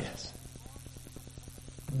tomatoes.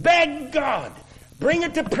 Beg God. Bring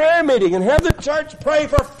it to prayer meeting and have the church pray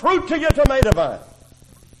for fruit to your tomato vine.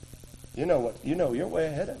 You know what? You know you're way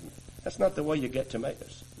ahead of me. That's not the way you get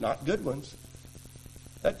tomatoes. Not good ones.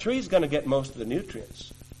 That tree's going to get most of the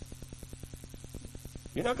nutrients.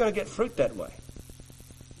 You're not going to get fruit that way.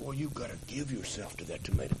 Well, you've got to give yourself to that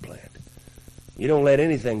tomato plant. You don't let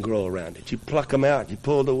anything grow around it. You pluck them out. You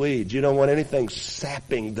pull the weeds. You don't want anything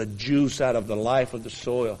sapping the juice out of the life of the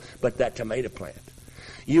soil but that tomato plant.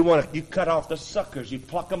 You cut off the suckers. You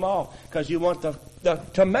pluck them off because you want the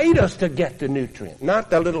tomatoes to get the nutrient, not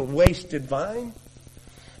the little wasted vine.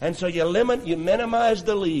 And so you minimize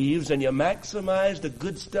the leaves and you maximize the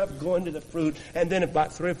good stuff going to the fruit. And then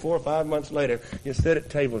about 3 or 4 or 5 months later, you sit at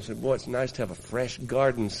table and say, boy, it's nice to have a fresh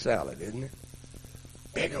garden salad, isn't it?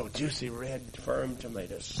 Big old juicy red firm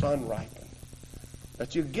tomatoes, sun ripened.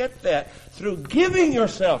 That you get that through giving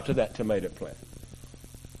yourself to that tomato plant.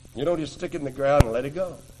 You don't just stick it in the ground and let it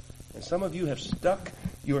go. And some of you have stuck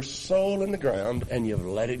your soul in the ground and you've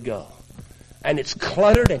let it go. And it's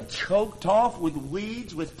cluttered and choked off with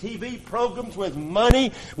weeds, with TV programs, with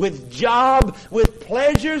money, with job, with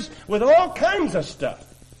pleasures, with all kinds of stuff.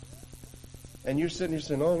 And you're sitting here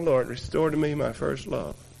saying, oh, Lord, restore to me my first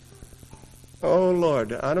love. Oh,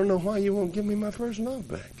 Lord, I don't know why you won't give me my first love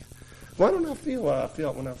back. Why don't I feel what I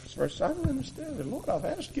felt when I first, I don't understand it. Lord, I've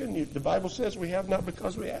asked you, and the Bible says we have not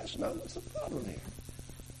because we ask not. What's the problem here?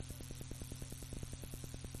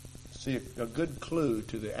 See, a good clue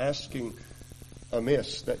to the asking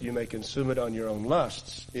amiss that you may consume it on your own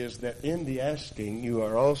lusts is that in the asking you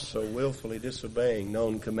are also willfully disobeying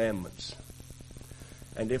known commandments.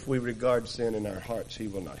 And if we regard sin in our hearts, he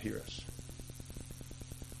will not hear us.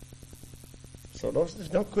 So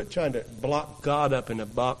don't quit trying to block God up in a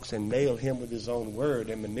box and nail him with his own word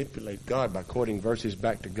and manipulate God by quoting verses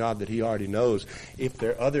back to God that he already knows if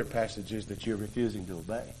there are other passages that you're refusing to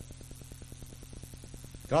obey.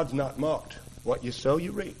 God's not mocked. What you sow,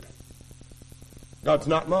 you reap. God's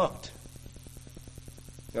not mocked.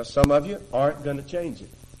 Now, some of you aren't going to change it.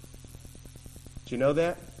 Do you know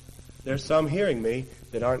that? There's some hearing me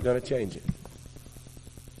that aren't going to change it.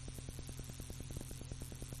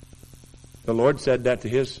 The Lord said that to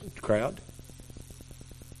his crowd.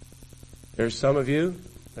 There's some of you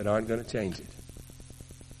that aren't going to change it.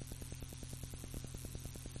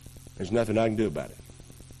 There's nothing I can do about it.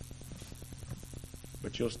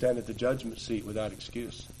 But you'll stand at the judgment seat without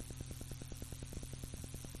excuse.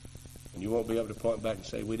 And you won't be able to point back and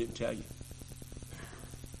say, we didn't tell you.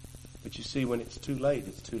 But you see, when it's too late,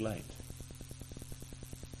 it's too late.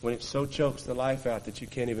 When it so chokes the life out that you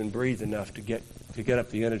can't even breathe enough to get up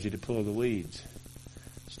the energy to pull the weeds,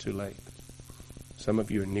 it's too late. Some of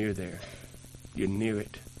you are near there. You're near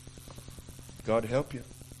it. God help you.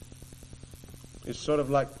 It's sort of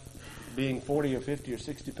like being 40 or 50 or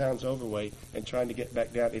 60 pounds overweight and trying to get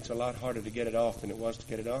back down. It's a lot harder to get it off than it was to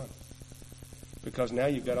get it on. Because now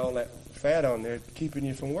you've got all that fat on there keeping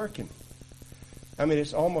you from working. I mean,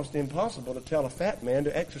 it's almost impossible to tell a fat man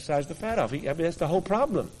to exercise the fat off. That's the whole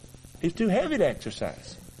problem. He's too heavy to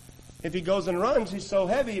exercise. If he goes and runs, he's so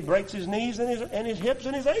heavy he breaks his knees and his hips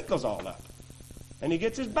and his ankles all up. And he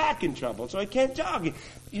gets his back in trouble, so he can't jog.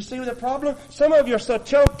 You see the problem? Some of you are so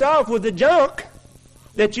choked off with the junk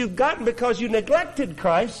that you've gotten because you neglected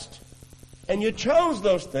Christ and you chose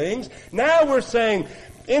those things. Now we're saying,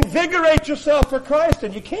 invigorate yourself for Christ,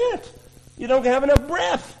 and you can't. You don't have enough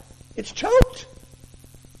breath. It's choked.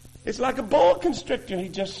 It's like a boa constrictor. He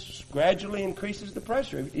just gradually increases the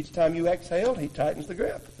pressure. Each time you exhale, he tightens the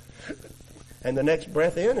grip. And the next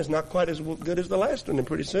breath in is not quite as good as the last one, and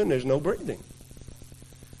pretty soon there's no breathing.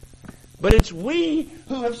 But it's we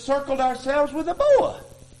who have circled ourselves with a boa.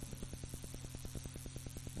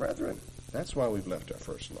 Brethren, that's why we've left our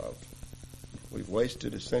first love. We've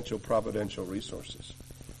wasted essential providential resources.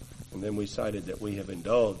 And then we cited that we have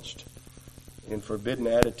indulged in forbidden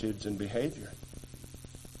attitudes and behavior.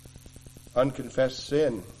 Unconfessed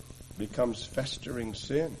sin becomes festering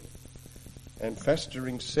sin. And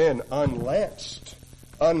festering sin, unlanced,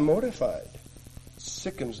 unmortified,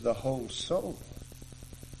 sickens the whole soul.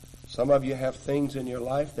 Some of you have things in your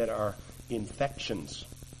life that are infections.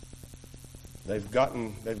 They've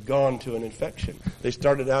gone to an infection. They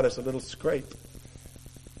started out as a little scrape,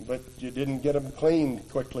 but you didn't get them cleaned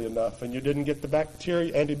quickly enough, and you didn't get the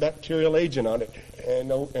antibacterial agent on it,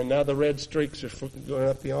 and now the red streaks are going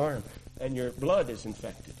up the arm, and your blood is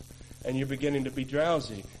infected, and you're beginning to be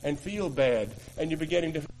drowsy and feel bad, and you're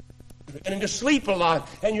beginning to sleep a lot,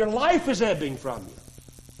 and your life is ebbing from you.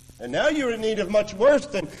 And now you're in need of much worse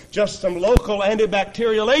than just some local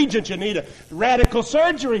antibacterial agent. You need a radical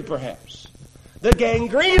surgery, perhaps. The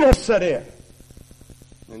gangrene has set in.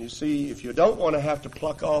 And you see, if you don't want to have to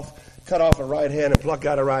cut off a right hand and pluck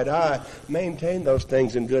out a right eye, maintain those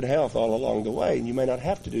things in good health all along the way, and you may not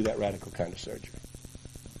have to do that radical kind of surgery.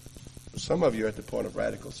 But some of you are at the point of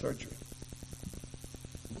radical surgery.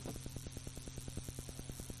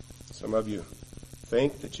 Some of you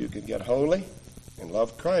think that you can get holy and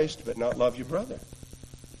love Christ, but not love your brother.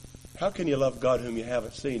 How can you love God whom you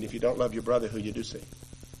haven't seen if you don't love your brother who you do see?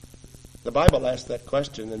 The Bible asks that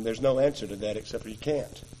question, and there's no answer to that except you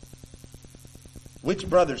can't. Which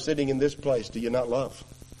brother sitting in this place do you not love?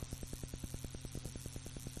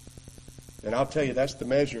 And I'll tell you, that's the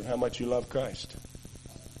measure of how much you love Christ.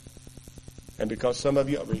 And because some of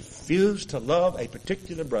you refuse to love a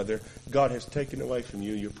particular brother, God has taken away from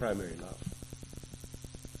you your primary love.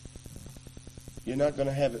 You're not going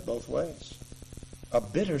to have it both ways. A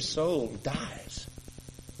bitter soul dies.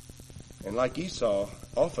 And like Esau,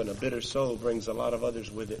 often a bitter soul brings a lot of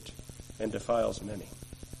others with it and defiles many.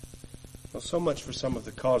 Well, so much for some of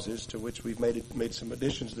the causes to which we've made some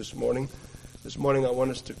additions this morning. This morning I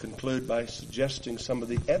want us to conclude by suggesting some of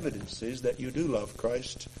the evidences that you do love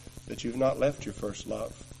Christ, that you've not left your first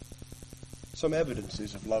love. Some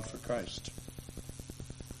evidences of love for Christ.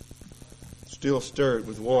 Still stirred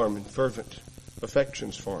with warm and fervent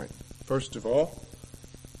affections for Him. First of all,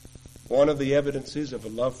 one of the evidences of a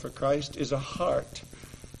love for Christ is a heart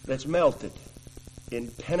that's melted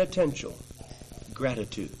in penitential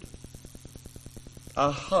gratitude.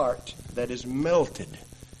 A heart that is melted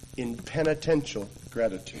in penitential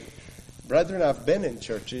gratitude. Brethren, I've been in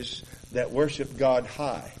churches that worship God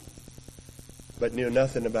high, but knew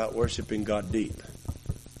nothing about worshiping God deep.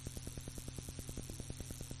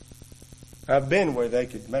 I've been where they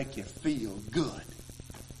could make you feel good,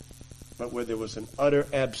 but where there was an utter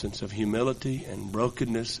absence of humility and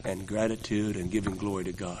brokenness and gratitude and giving glory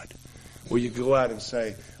to God. Where you go out and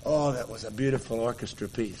say, oh, that was a beautiful orchestra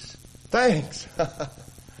piece. Thanks.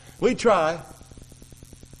 We try.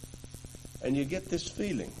 And you get this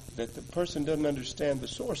feeling that the person doesn't understand the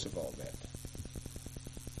source of all that.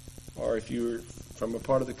 Or if you're from a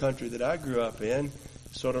part of the country that I grew up in,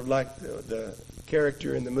 sort of like the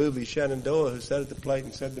character in the movie Shenandoah who sat at the plate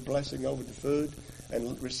and said the blessing over the food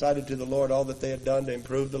and recited to the Lord all that they had done to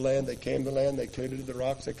improve the land. They came to the land, they cleared the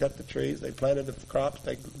rocks, they cut the trees, they planted the crops,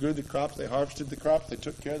 they grew the crops, they harvested the crops, they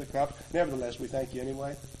took care of the crops. Nevertheless, we thank you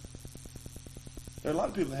anyway. There are a lot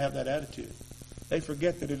of people that have that attitude. They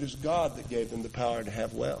forget that it is God that gave them the power to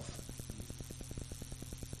have wealth.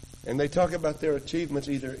 And they talk about their achievements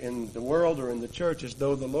either in the world or in the church as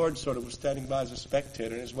though the Lord sort of was standing by as a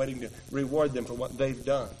spectator and is waiting to reward them for what they've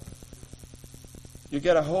done. You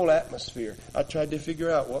get a whole atmosphere. I tried to figure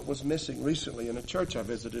out what was missing recently in a church I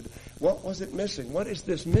visited. What was it missing? What is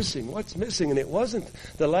this missing? What's missing? And it wasn't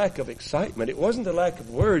the lack of excitement. It wasn't the lack of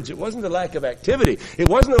words. It wasn't the lack of activity. It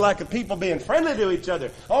wasn't the lack of people being friendly to each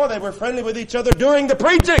other. Oh, they were friendly with each other during the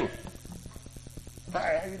preaching.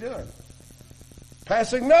 Hi, how you doing?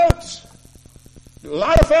 Passing notes. A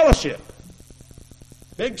lot of fellowship.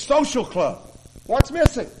 Big social club. What's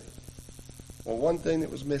missing? Well, one thing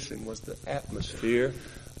that was missing was the atmosphere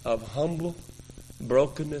of humble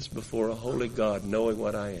brokenness before a holy God, knowing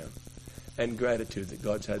what I am, and gratitude that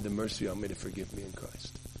God's had the mercy on me to forgive me in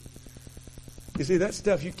Christ. You see, that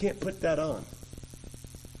stuff, you can't put that on.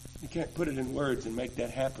 You can't put it in words and make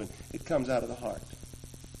that happen. It comes out of the heart.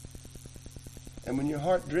 And when your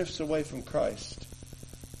heart drifts away from Christ,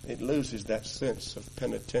 it loses that sense of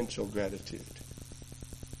penitential gratitude.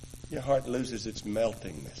 Your heart loses its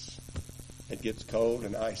meltingness. It gets cold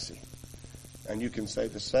and icy. And you can say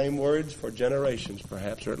the same words for generations,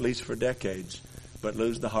 perhaps, or at least for decades, but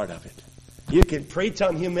lose the heart of it. You can preach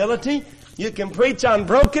on humility. You can preach on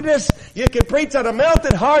brokenness. You can preach on a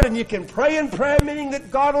melted heart, and you can pray in prayer meeting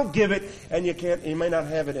that God will give it, and you may not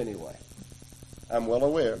have it anyway. I'm well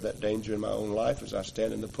aware of that danger in my own life as I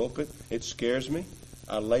stand in the pulpit. It scares me.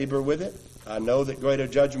 I labor with it. I know that greater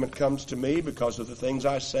judgment comes to me because of the things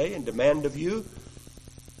I say and demand of you.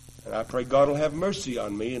 And I pray God will have mercy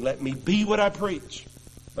on me and let me be what I preach.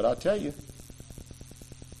 But I'll tell you,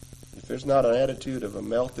 if there's not an attitude of a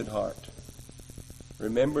melted heart,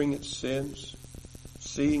 remembering its sins,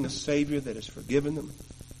 seeing a Savior that has forgiven them,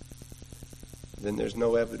 then there's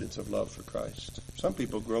no evidence of love for Christ. Some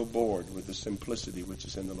people grow bored with the simplicity which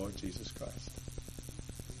is in the Lord Jesus Christ.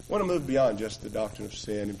 I want to move beyond just the doctrine of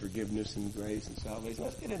sin and forgiveness and grace and salvation.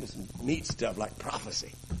 Let's get into some neat stuff like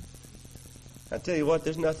prophecy. I tell you what,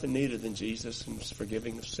 there's nothing neater than Jesus and His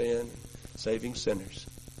forgiving of sin and saving sinners.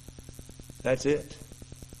 That's it.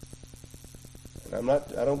 And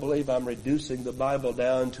I don't believe I'm reducing the Bible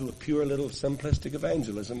down to a pure little simplistic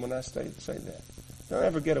evangelism when I say that. Don't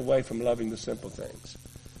ever get away from loving the simple things.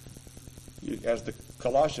 As the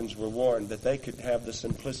Colossians were warned that they could have the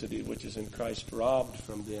simplicity which is in Christ robbed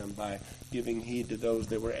from them by giving heed to those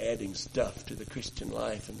that were adding stuff to the Christian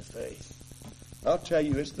life and the faith. I'll tell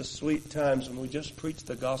you, it's the sweet times when we just preach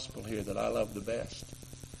the gospel here that I love the best.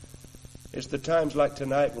 It's the times like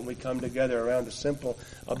tonight when we come together around a simple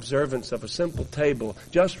observance of a simple table,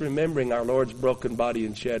 just remembering our Lord's broken body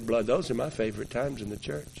and shed blood. Those are my favorite times in the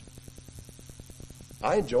church.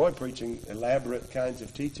 I enjoy preaching elaborate kinds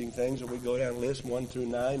of teaching things where we go down list 1 through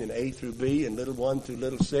 9 and A through B and little 1 through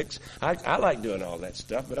little 6. I like doing all that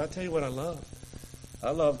stuff, but I'll tell you what I love. I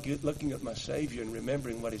love looking at my Savior and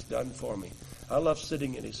remembering what He's done for me. I love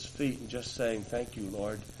sitting at His feet and just saying, thank you,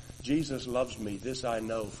 Lord. Jesus loves me. This I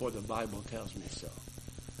know, for the Bible tells me so.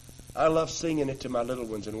 I love singing it to my little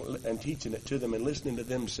ones and teaching it to them and listening to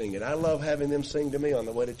them sing it. I love having them sing to me on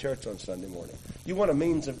the way to church on Sunday morning. You want a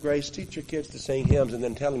means of grace? Teach your kids to sing hymns and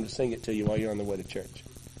then tell them to sing it to you while you're on the way to church.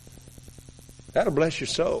 That'll bless your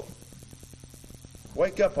soul.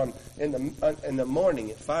 Wake up in the morning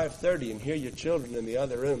at 5:30 and hear your children in the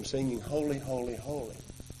other room singing, "Holy, holy, holy."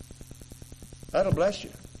 That'll bless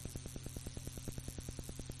you.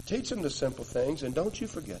 Teach them the simple things and don't you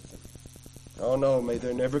forget them. Oh no, may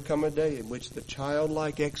there never come a day in which the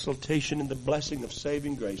childlike exultation and the blessing of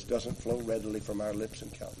saving grace doesn't flow readily from our lips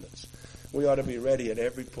and countenance. We ought to be ready at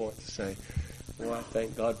every point to say, "Oh, I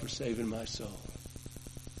thank God for saving my soul.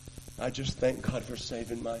 I just thank God for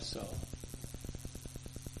saving my soul."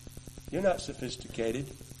 You're not sophisticated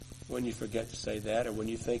when you forget to say that or when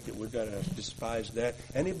you think that we're going to despise that.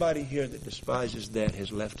 Anybody here that despises that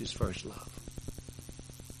has left his first love.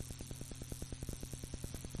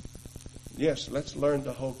 Yes, let's learn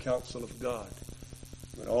the whole counsel of God.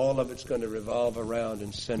 But all of it's going to revolve around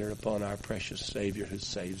and center upon our precious Savior who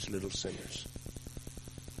saves little sinners.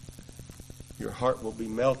 Your heart will be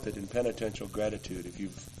melted in penitential gratitude if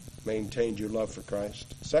you've maintained your love for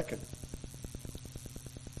Christ. Second,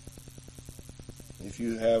 if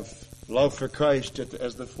you have love for Christ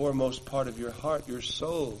as the foremost part of your heart, your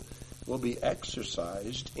soul will be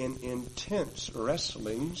exercised in intense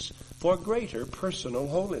wrestlings for greater personal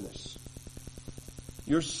holiness.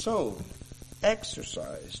 Your soul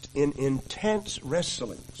exercised in intense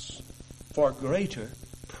wrestlings for greater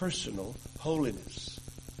personal holiness.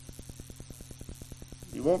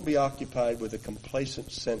 You won't be occupied with a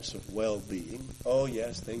complacent sense of well-being. Oh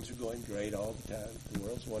yes, things are going great all the time. The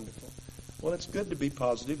world's wonderful. Well, it's good to be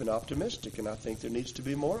positive and optimistic, and I think there needs to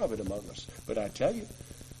be more of it among us. But I tell you,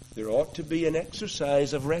 there ought to be an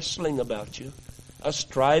exercise of wrestling about you, a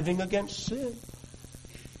striving against sin.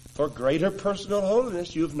 For greater personal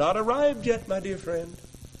holiness, you've not arrived yet, my dear friend.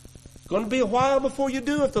 It's going to be a while before you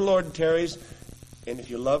do if the Lord tarries. And if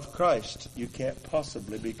you love Christ, you can't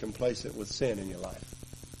possibly be complacent with sin in your life.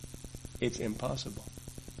 It's impossible.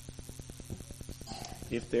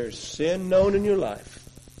 If there's sin known in your life,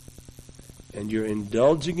 and you're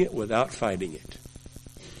indulging it without fighting it,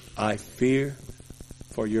 I fear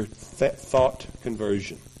for your thought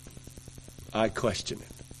conversion. I question it.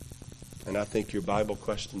 And I think your Bible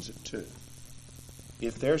questions it too.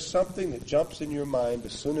 If there's something that jumps in your mind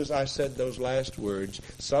as soon as I said those last words,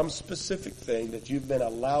 some specific thing that you've been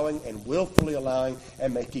allowing and willfully allowing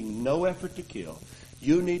and making no effort to kill,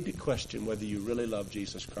 you need to question whether you really love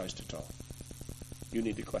Jesus Christ at all. You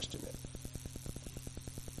need to question it.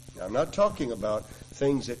 Now, I'm not talking about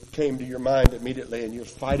things that came to your mind immediately and you're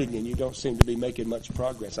fighting and you don't seem to be making much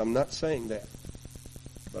progress. I'm not saying that.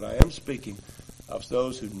 But I am speaking of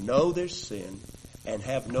those who know their sin and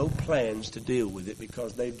have no plans to deal with it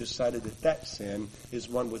because they've decided that that sin is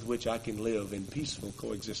one with which I can live in peaceful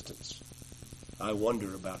coexistence. I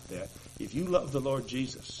wonder about that. If you love the Lord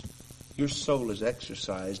Jesus, your soul is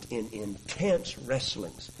exercised in intense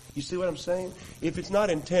wrestlings. You see what I'm saying? If it's not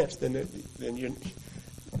intense, then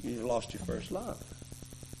you've lost your first love.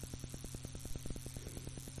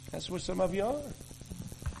 That's where some of you are.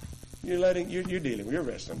 You're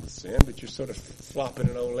wrestling with sin, but you're sort of flopping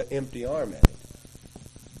an old empty arm at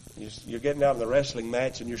it. You're getting out in the wrestling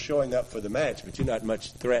match and you're showing up for the match, but you're not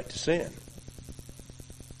much threat to sin.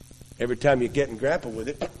 Every time you get and grapple with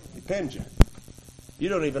it, it pins you. You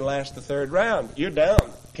don't even last the third round. You're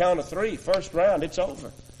down. Count of 3. First round, it's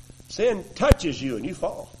over. Sin touches you and you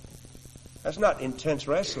fall. That's not intense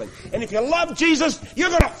wrestling. And if you love Jesus, you're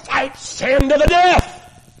going to fight sin to the death.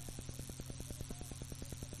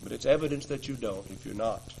 But it's evidence that you don't if you're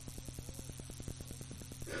not.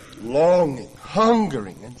 Longing,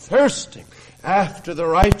 hungering, and thirsting after the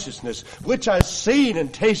righteousness which I've seen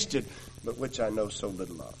and tasted, but which I know so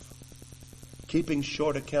little of. Keeping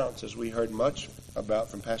short accounts, as we heard much about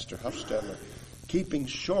from Pastor Huffstetler. Keeping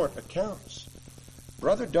short accounts.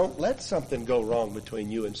 Brother, don't let something go wrong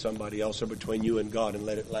between you and somebody else or between you and God and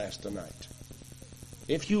let it last a night.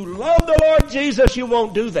 If you love the Lord Jesus, you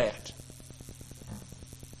won't do that.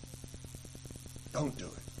 Don't do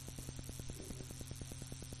it.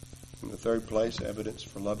 In the third place, evidence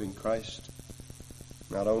for loving Christ.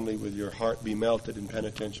 Not only will your heart be melted in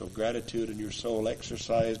penitential gratitude and your soul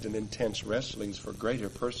exercised in intense wrestlings for greater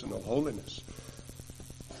personal holiness,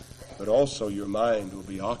 but also your mind will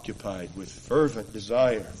be occupied with fervent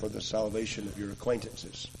desire for the salvation of your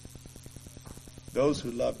acquaintances. Those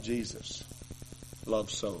who love Jesus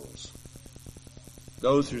love souls.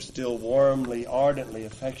 Those who are still warmly, ardently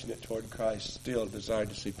affectionate toward Christ still desire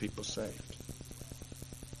to see people saved.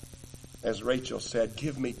 As Rachel said,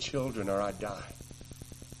 give me children or I die.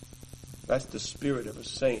 That's the spirit of a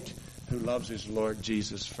saint who loves his Lord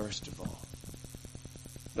Jesus first of all.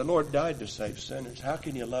 The Lord died to save sinners. How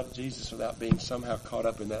can you love Jesus without being somehow caught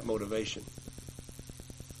up in that motivation?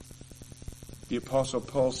 The Apostle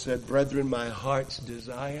Paul said, "Brethren, my heart's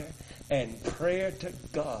desire and prayer to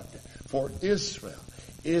God for Israel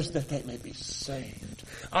is that they may be saved.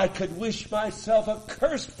 I could wish myself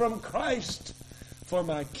accursed from Christ for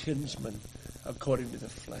my kinsmen according to the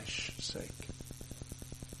flesh's sake."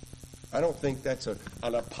 I don't think that's an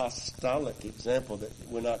apostolic example that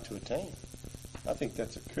we're not to attain. I think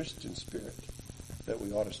that's a Christian spirit that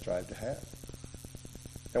we ought to strive to have.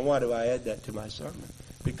 And why do I add that to my sermon?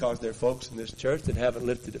 Because there are folks in this church that haven't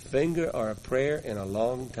lifted a finger or a prayer in a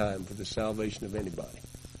long time for the salvation of anybody.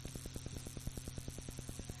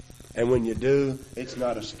 And when you do, it's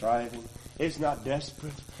not a striving. It's not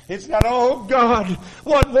desperate. It's not, "Oh God,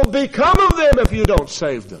 what will become of them if you don't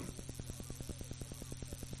save them?"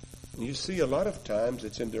 You see, a lot of times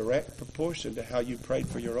it's in direct proportion to how you prayed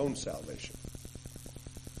for your own salvation.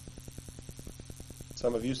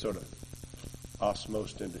 Some of you sort of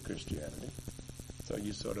osmosed into Christianity. So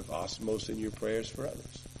you sort of osmose in your prayers for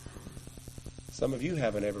others. Some of you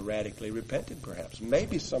haven't ever radically repented, perhaps.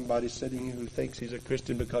 Maybe somebody's sitting here who thinks he's a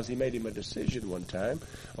Christian because he made him a decision one time,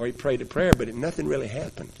 or he prayed a prayer, but nothing really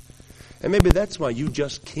happened. And maybe that's why you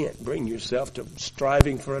just can't bring yourself to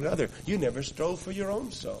striving for another. You never strove for your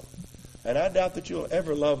own soul. And I doubt that you'll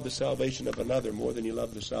ever love the salvation of another more than you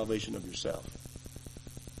love the salvation of yourself.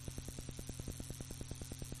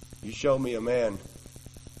 You show me a man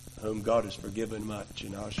whom God has forgiven much,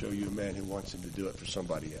 and I'll show you a man who wants him to do it for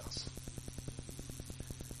somebody else.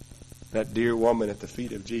 That dear woman at the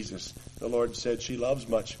feet of Jesus, the Lord said she loves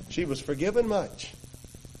much. She was forgiven much.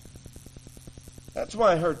 That's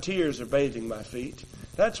why her tears are bathing my feet.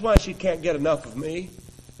 That's why she can't get enough of me.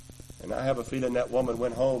 And I have a feeling that woman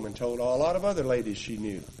went home and told a lot of other ladies she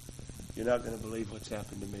knew, "You're not going to believe what's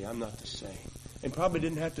happened to me. I'm not the same." And probably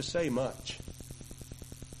didn't have to say much.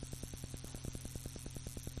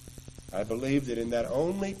 I believe that in that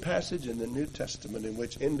only passage in the New Testament in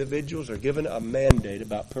which individuals are given a mandate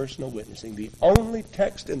about personal witnessing, the only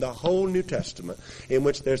text in the whole New Testament in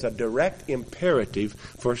which there's a direct imperative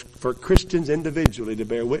for Christians individually to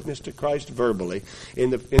bear witness to Christ verbally, in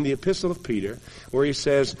the Epistle of Peter, where he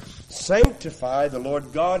says, "Sanctify the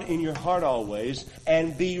Lord God in your heart always,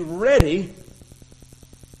 and be ready."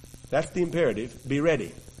 That's the imperative. Be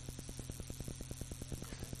ready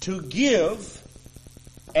to give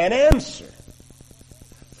an answer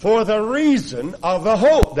for the reason of the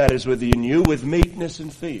hope that is within you with meekness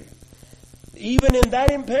and fear. Even in that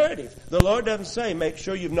imperative, the Lord doesn't say, "Make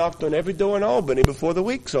sure you've knocked on every door in Albany before the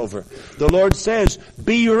week's over." The Lord says,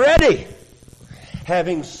 "Be ready,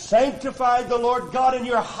 having sanctified the Lord God in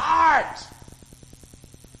your heart."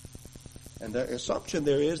 And the assumption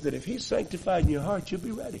there is that if He's sanctified in your heart, you'll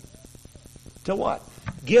be ready. To what?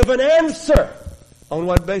 Give an answer. On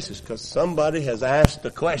what basis? Because somebody has asked a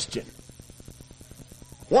question.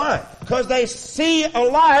 Why? Because they see a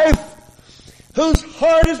life whose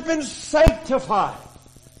heart has been sanctified.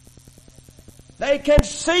 They can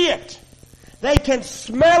see it. They can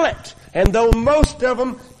smell it. And though most of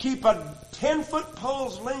them keep a 10-foot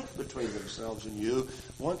pole's length between themselves and you,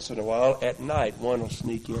 once in a while at night one will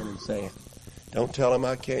sneak in and say, "Don't tell them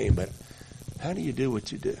I came, but how do you do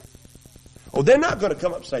what you do?" Oh, they're not going to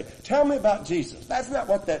come up and say, "Tell me about Jesus." That's not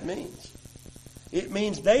what that means. It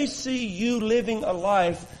means they see you living a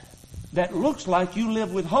life that looks like you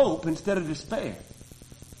live with hope instead of despair.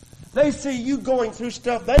 They see you going through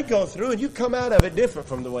stuff they go through, and you come out of it different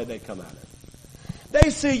from the way they come out of it. They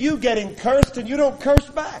see you getting cursed, and you don't curse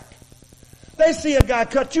back. They see a guy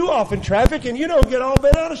cut you off in traffic, and you don't get all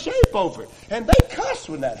bent out of shape over it. And they cuss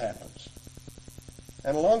when that happens.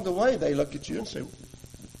 And along the way, they look at you and say,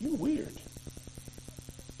 "You're weird.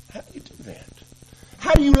 How do you do that?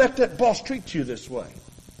 How do you let that boss treat you this way?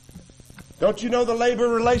 Don't you know the Labor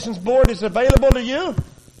Relations Board is available to you?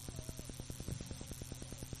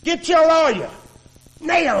 Get your lawyer.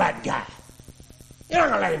 Nail that guy. You're not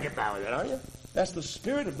going to let him get by with it, are you?" That's the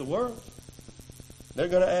spirit of the world. They're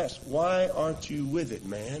going to ask, "Why aren't you with it,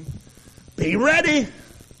 man?" Be ready.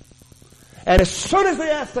 And as soon as they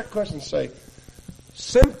ask that question, say,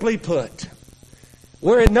 "Simply put,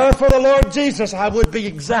 were it not for the Lord Jesus, I would be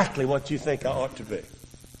exactly what you think I ought to be.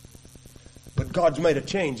 But God's made a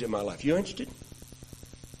change in my life. You interested?"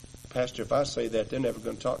 "Pastor, if I say that, they're never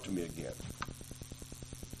going to talk to me again."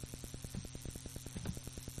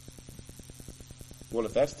 Well,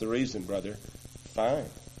 if that's the reason, brother, fine.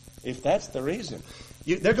 If that's the reason,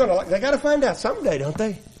 they got to find out someday, don't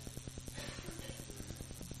they?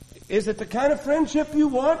 Is it the kind of friendship you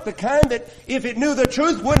want? The kind that, if it knew the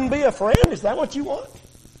truth, wouldn't be a friend? Is that what you want?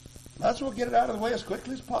 Might as well get it out of the way as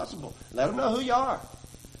quickly as possible. Let them know who you are.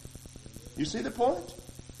 You see the point?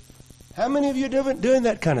 How many of you are doing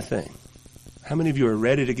that kind of thing? How many of you are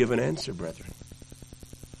ready to give an answer, brethren?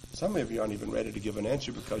 Some of you aren't even ready to give an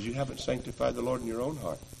answer because you haven't sanctified the Lord in your own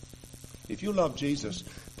heart. If you love Jesus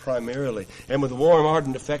primarily and with warm,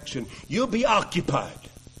 ardent affection, you'll be occupied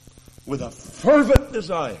with a fervent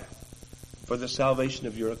desire for the salvation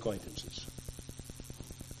of your acquaintances.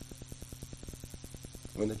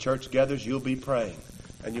 When the church gathers, you'll be praying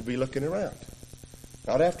and you'll be looking around.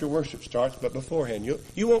 Not after worship starts, but beforehand.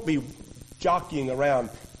 You won't be jockeying around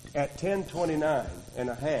at 10:29 and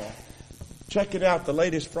a half, checking out the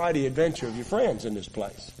latest Friday adventure of your friends in this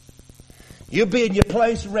place. You'll be in your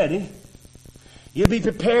place ready. You'll be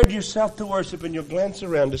prepared yourself to worship, and you'll glance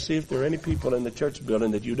around to see if there are any people in the church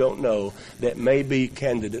building that you don't know that may be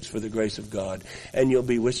candidates for the grace of God. And you'll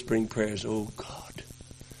be whispering prayers, oh God,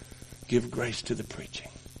 give grace to the preaching.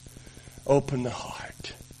 Open the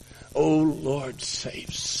heart. Oh Lord,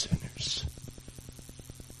 save sinners.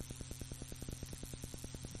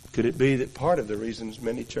 Could it be that part of the reasons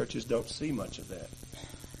many churches don't see much of that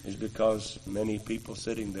is because many people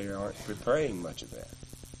sitting there aren't preparing much of that?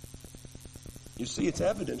 You see, it's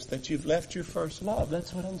evidence that you've left your first love.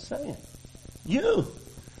 That's what I'm saying. You.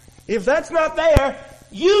 If that's not there,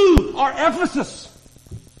 you are Ephesus.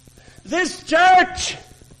 This church.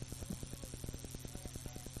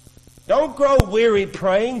 Don't grow weary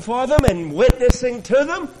praying for them and witnessing to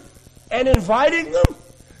them and inviting them.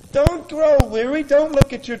 Don't grow weary. Don't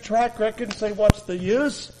look at your track record and say, what's the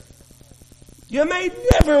use? You may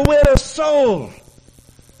never win a soul.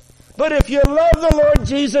 But if you love the Lord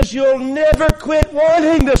Jesus, you'll never quit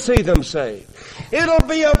wanting to see them saved. It'll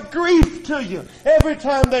be a grief to you every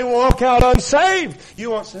time they walk out unsaved. You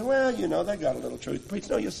won't say, well, you know, they got a little truth preached.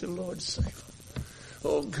 No, you'll say, Lord, save them.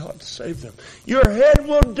 Oh, God, save them. Your head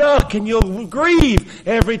will duck and you'll grieve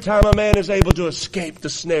every time a man is able to escape the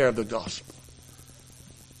snare of the gospel.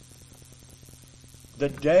 The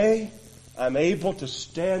day I'm able to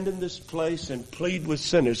stand in this place and plead with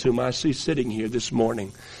sinners whom I see sitting here this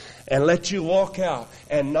morning and let you walk out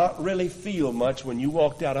and not really feel much when you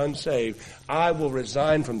walked out unsaved, I will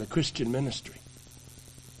resign from the Christian ministry.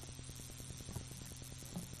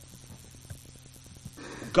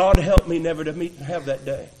 God help me never to have that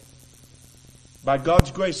day. By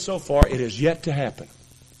God's grace so far, it has yet to happen.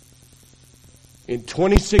 In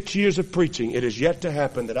 26 years of preaching, it has yet to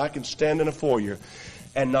happen that I can stand in a foyer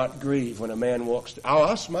and not grieve when a man walks.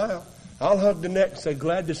 I'll smile. I'll hug the neck and say,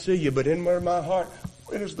 glad to see you. But in my heart,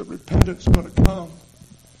 when is the repentance going to come?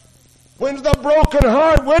 When's the broken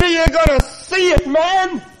heart? When are you going to see it,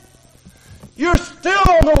 man? You're still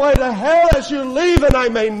on the way to hell as you leave, and I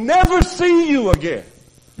may never see you again.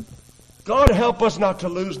 God help us not to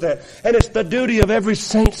lose that. And it's the duty of every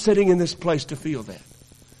saint sitting in this place to feel that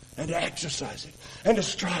and to exercise it and to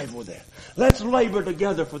strive with that. Let's labor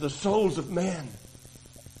together for the souls of men.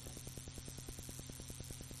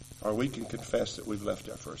 Or we can confess that we've left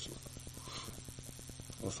our first love.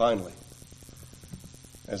 Well, finally,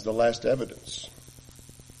 as the last evidence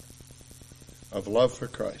of love for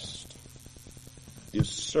Christ, is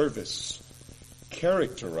service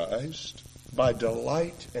characterized by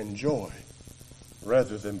delight and joy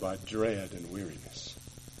rather than by dread and weariness.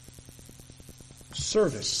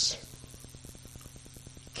 Service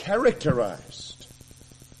characterized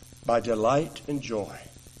by delight and joy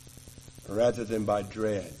rather than by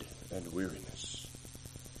dread and weariness.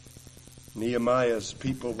 Nehemiah's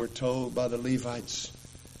people were told by the Levites,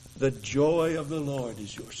 the joy of the Lord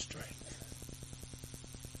is your strength.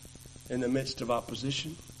 In the midst of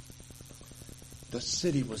opposition, the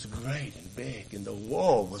city was great and big, and the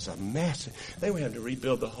wall was a massive. They would have to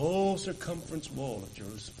rebuild the whole circumference wall of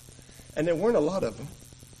Jerusalem. And there weren't a lot of them,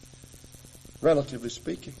 relatively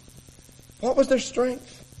speaking. What was their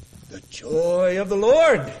strength? The joy of the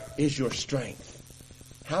Lord is your strength.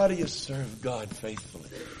 How do you serve God faithfully?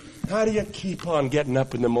 How do you keep on getting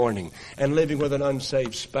up in the morning and living with an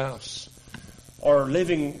unsaved spouse or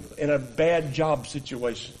living in a bad job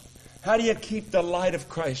situation? How do you keep the light of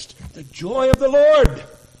Christ, the joy of the Lord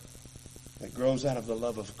that grows out of the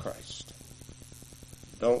love of Christ?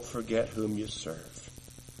 Don't forget whom you serve.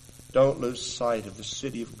 Don't lose sight of the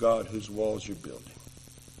city of God whose walls you're building.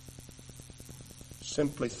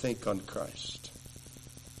 Simply think on Christ.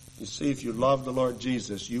 You see, if you love the Lord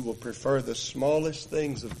Jesus, you will prefer the smallest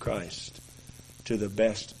things of Christ to the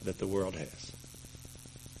best that the world has.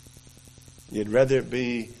 You'd rather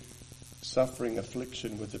be suffering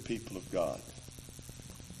affliction with the people of God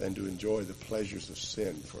than to enjoy the pleasures of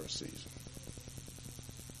sin for a season.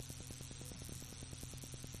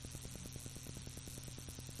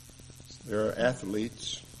 There are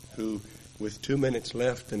athletes who, with 2 minutes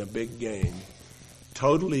left in a big game,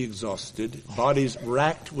 totally exhausted, bodies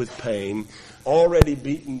racked with pain, already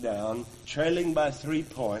beaten down, trailing by 3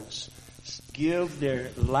 points, give their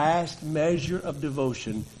last measure of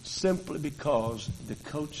devotion simply because the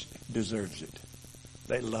coach deserves it.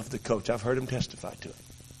 They love the coach. I've heard them testify to it.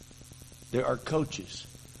 There are coaches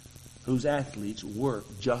whose athletes work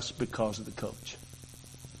just because of the coach.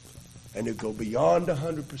 And they go beyond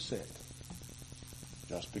 100%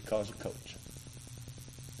 just because of coach.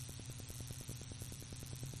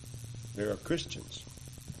 There are Christians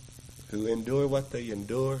who endure what they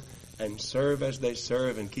endure and serve as they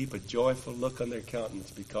serve and keep a joyful look on their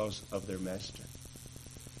countenance because of their master.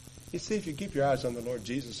 You see, if you keep your eyes on the Lord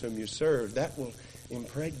Jesus whom you serve, that will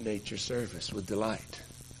impregnate your service with delight.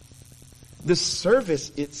 The service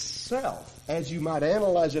itself, as you might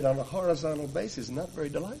analyze it on a horizontal basis, is not very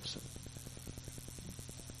delightsome.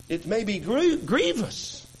 It may be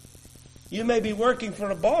grievous. You may be working for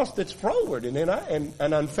a boss that's froward and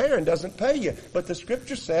unfair and doesn't pay you. But the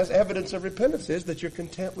Scripture says evidence of repentance is that you're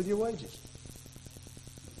content with your wages.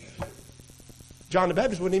 John the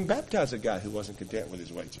Baptist wouldn't even baptize a guy who wasn't content with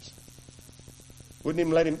his wages. Wouldn't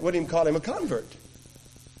even call him a convert.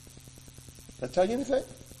 That tell you anything?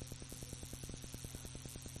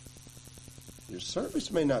 Your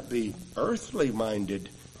service may not be earthly minded,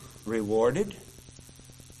 rewarded.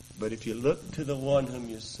 But if you look to the one whom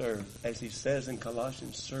you serve, as he says in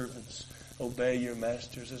Colossians, servants, obey your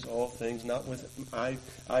masters as all things, not with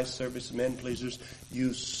eye service, men pleasers.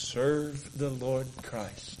 You serve the Lord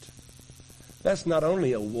Christ. That's not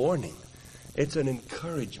only a warning, it's an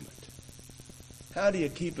encouragement. How do you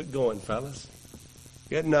keep it going, fellas?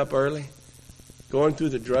 Getting up early, going through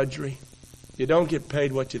the drudgery. You don't get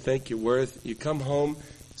paid what you think you're worth. You come home.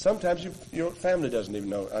 Sometimes your family doesn't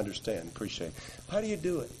even understand, appreciate. How do you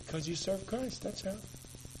do it? Because you serve Christ. That's how.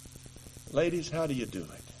 Ladies, how do you do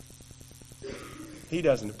it? He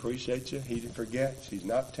doesn't appreciate you. He forgets. He's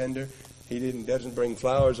not tender. He doesn't bring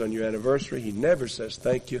flowers on your anniversary. He never says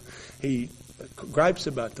thank you. He gripes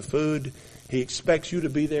about the food. He expects you to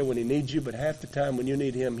be there when he needs you, but half the time when you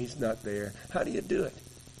need him, he's not there. How do you do it?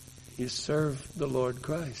 You serve the Lord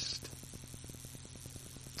Christ.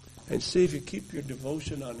 And see, if you keep your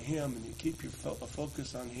devotion on him and you keep your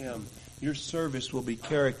focus on him, your service will be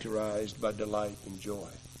characterized by delight and joy.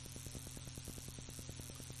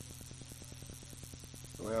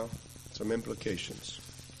 Well, some implications.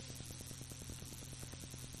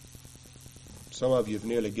 Some of you have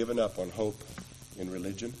nearly given up on hope in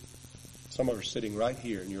religion. Some of you are sitting right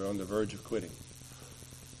here and you're on the verge of quitting.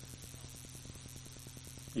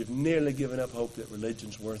 You've nearly given up hope that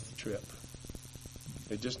religion's worth the trip.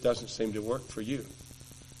 It just doesn't seem to work for you.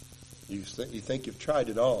 You think you've tried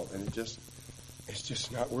it all, and it's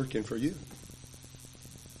just not working for you.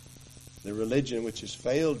 The religion which has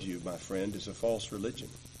failed you, my friend, is a false religion.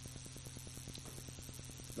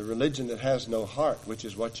 The religion that has no heart, which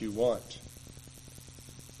is what you want,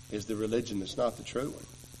 is the religion that's not the true one.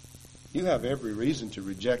 You have every reason to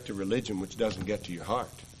reject a religion which doesn't get to your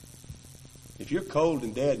heart. If you're cold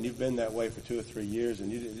and dead and you've been that way for 2 or 3 years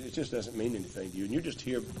and it just doesn't mean anything to you and you're just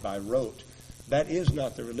here by rote, that is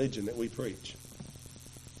not the religion that we preach.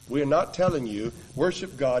 We're not telling you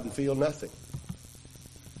worship God and feel nothing.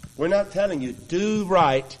 We're not telling you do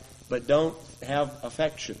right but don't have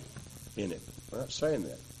affection in it. We're not saying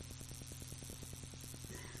that.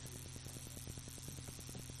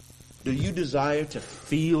 Do you desire to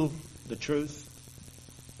feel the truth?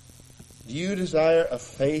 Do you desire a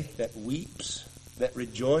faith that weeps, that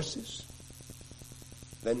rejoices?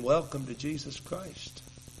 Then welcome to Jesus Christ,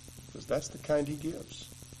 because that's the kind he gives.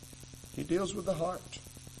 He deals with the heart.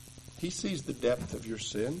 He sees the depth of your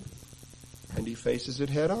sin, and he faces it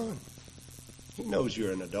head on. He knows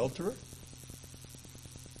you're an adulterer,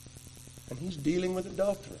 and he's dealing with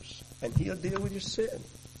adulterers, and he'll deal with your sin.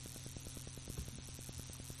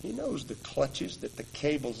 He knows the clutches that the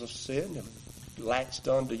cables of sin have latched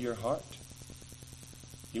onto your heart.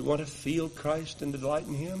 You want to feel Christ and delight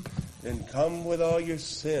in him? Then come with all your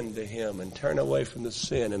sin to him and turn away from the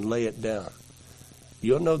sin and lay it down.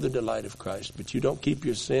 You'll know the delight of Christ, but you don't keep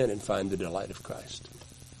your sin and find the delight of Christ.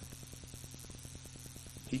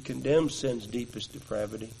 He condemns sin's deepest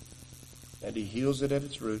depravity, and he heals it at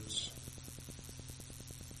its roots.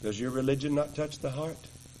 Does your religion not touch the heart?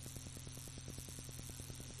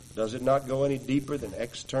 Does it not go any deeper than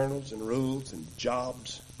externals and rules and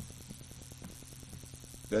jobs?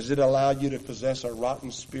 Does it allow you to possess a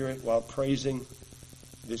rotten spirit while praising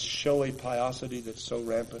This showy piosity that's so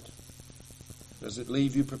rampant? Does it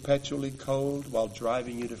leave you perpetually cold while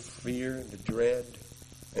driving you to fear and to dread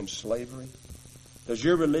and slavery? Does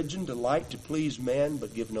your religion delight to please men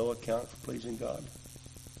but give no account for pleasing God?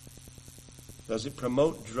 Does it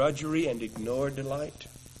promote drudgery and ignore delight?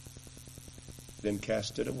 Then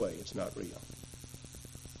cast it away. It's not real.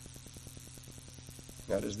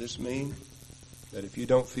 Now, does this mean that if you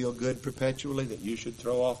don't feel good perpetually, that you should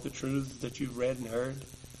throw off the truths that you've read and heard?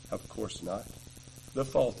 Of course not. The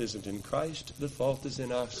fault isn't in Christ. The fault is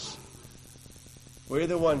in us. We're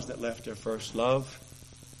the ones that left our first love.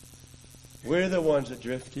 We're the ones that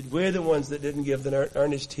drifted. We're the ones that didn't give the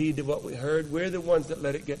earnest heed to what we heard. We're the ones that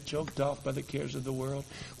let it get choked off by the cares of the world.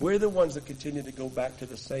 We're the ones that continue to go back to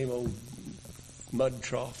the same old mud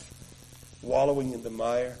trough, wallowing in the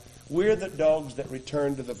mire. We're the dogs that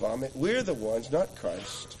return to the vomit. We're the ones, not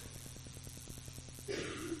Christ.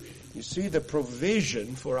 You see, the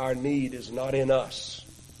provision for our need is not in us,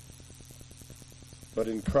 but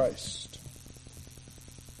in Christ.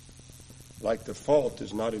 Like the fault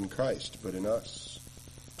is not in Christ, but in us.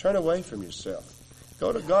 Turn away from yourself.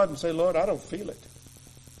 Go to God and say, Lord, I don't feel it.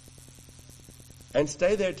 And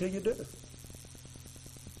stay there till you do.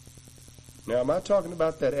 Now, am I talking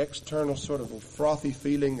about that external sort of a frothy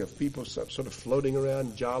feeling of people sort of floating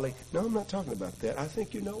around jolly? No, I'm not talking about that. I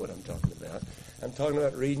think you know what I'm talking about. I'm talking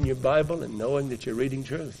about reading your Bible and knowing that you're reading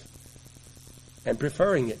truth and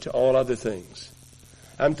preferring it to all other things.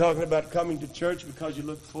 I'm talking about coming to church because you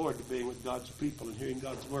look forward to being with God's people and hearing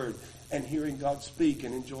God's word and hearing God speak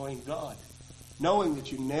and enjoying God. Knowing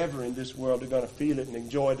that you never in this world are going to feel it and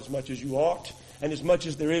enjoy it as much as you ought and as much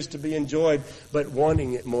as there is to be enjoyed, but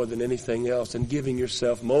wanting it more than anything else and giving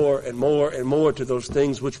yourself more and more and more to those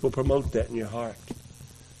things which will promote that in your heart.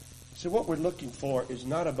 So what we're looking for is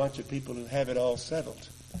not a bunch of people who have it all settled.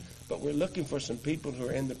 But we're looking for some people who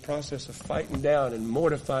are in the process of fighting down and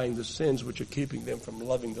mortifying the sins which are keeping them from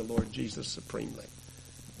loving the Lord Jesus supremely.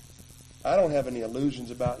 I don't have any illusions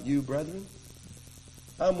about you, brethren.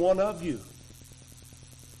 I'm one of you.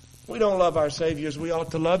 We don't love our Savior as we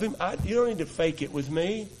ought to love Him. You don't need to fake it with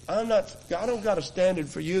me. I don't got a standard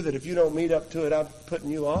for you that if you don't meet up to it, I'm putting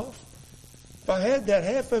you off. If I had that,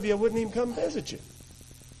 half of you wouldn't even come visit you.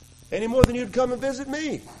 Any more than you'd come and visit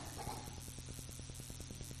me.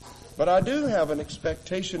 But I do have an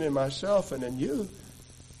expectation in myself and in you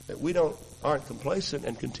that we aren't complacent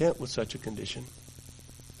and content with such a condition.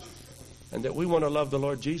 And that we want to love the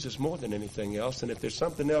Lord Jesus more than anything else. And if there's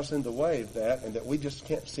something else in the way of that and that we just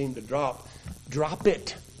can't seem to drop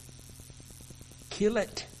it. Kill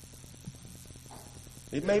it.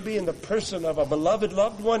 It may be in the person of a beloved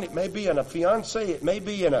loved one. It may be in a fiancé. It may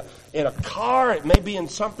be in a car. It may be in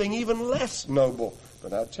something even less noble.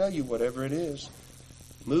 But I'll tell you, whatever it is,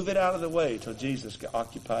 move it out of the way till Jesus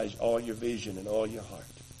occupies all your vision and all your heart.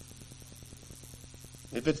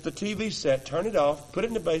 If it's the TV set, turn it off, put it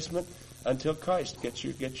in the basement until Christ gets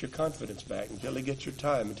your confidence back, until He gets your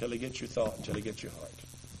time, until He gets your thought, until He gets your heart.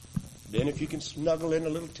 Then if you can snuggle in a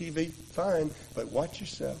little TV, fine, but watch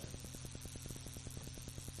yourself.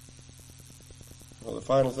 Well, the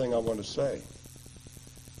final thing I want to say,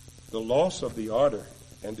 the loss of the ardor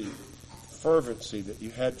and the fervency that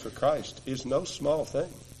you had for Christ is no small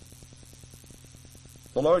thing.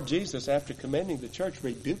 The Lord Jesus, after commending the church,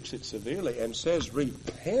 rebukes it severely and says,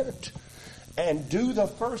 repent and do the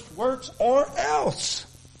first works or else.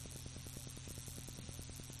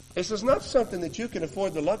 This is not something that you can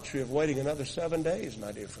afford the luxury of waiting another 7 days,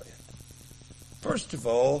 my dear friend. First of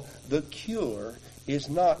all, the cure is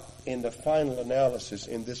not in the final analysis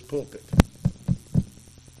in this pulpit.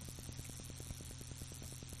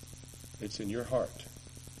 It's in your heart.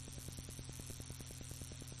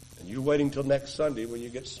 And you waiting till next Sunday when you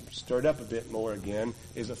get stirred up a bit more again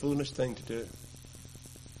is a foolish thing to do.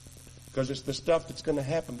 Because it's the stuff that's going to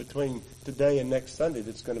happen between today and next Sunday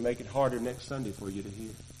that's going to make it harder next Sunday for you to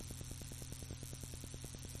hear.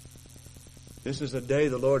 This is a day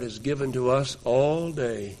the Lord has given to us all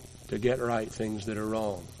day to get right things that are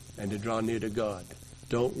wrong and to draw near to God.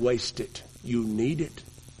 Don't waste it. You need it.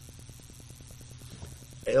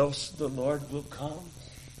 Else the Lord will come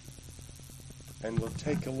and will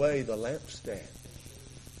take away the lampstand.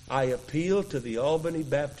 I appeal to the Albany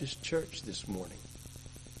Baptist Church this morning.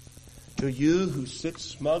 To you who sit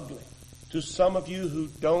smugly. To some of you who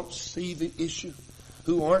don't see the issue.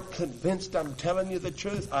 Who aren't convinced I'm telling you the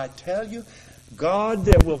truth. I tell you,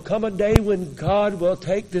 there will come a day when God will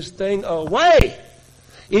take this thing away.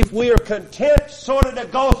 If we are content sort of to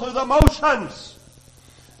go through the motions.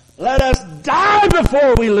 Let us die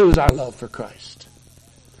before we lose our love for Christ.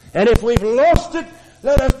 And if we've lost it,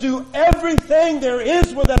 Let us do everything there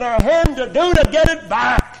is within our hand to do to get it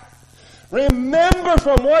back. Remember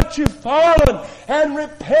from what you've fallen and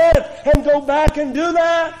repent and go back and do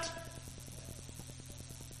that.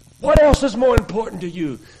 What else is more important to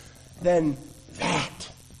you than that?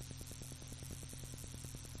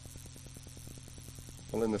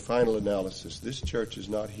 Well, in the final analysis, this church is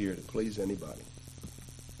not here to please anybody.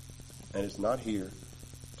 And it's not here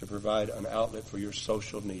to provide an outlet for your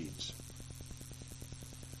social needs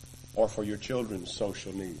or for your children's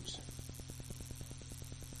social needs.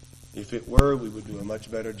 If it were, we would do a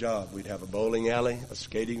much better job. We'd have a bowling alley, a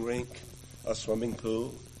skating rink, a swimming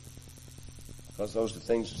pool, because those are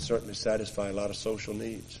things that certainly satisfy a lot of social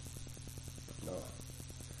needs. No.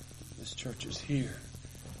 This church is here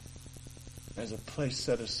as a place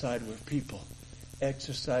set aside where people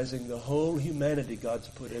exercising the whole humanity God's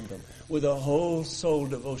put in them with a whole soul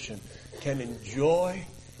devotion can enjoy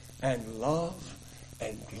and love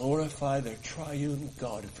and glorify their triune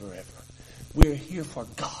God forever. We're here for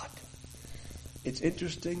God. It's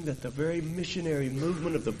interesting that the very missionary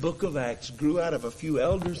movement of the book of Acts grew out of a few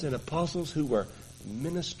elders and apostles who were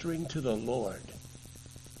ministering to the Lord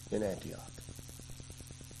in Antioch.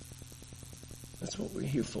 That's what we're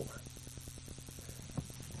here for.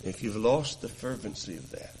 If you've lost the fervency of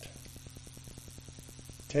that,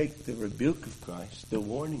 take the rebuke of Christ, the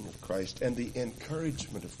warning of Christ, and the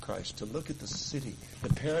encouragement of Christ to look at the city,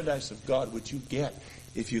 the paradise of God, which you get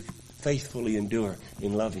if you faithfully endure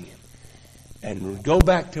in loving Him. And go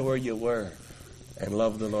back to where you were and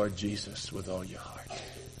love the Lord Jesus with all your heart.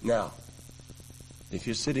 Now, if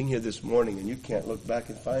you're sitting here this morning and you can't look back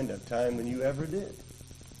and find a time when you ever did,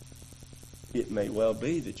 it may well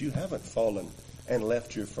be that you haven't fallen and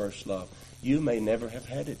left your first love. You may never have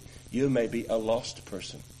had it. You may be a lost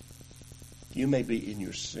person. You may be in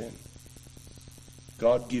your sin.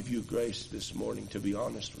 God give you grace this morning to be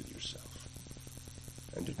honest with yourself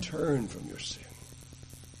and to turn from your sin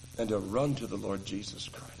and to run to the Lord Jesus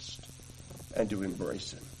Christ and to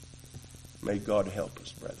embrace Him. May God help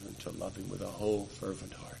us, brethren, to love Him with a whole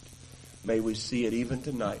fervent heart. May we see it even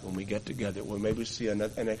tonight when we get together. Well, may we see an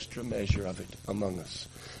extra measure of it among us.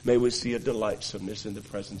 May we see a delightsomeness in the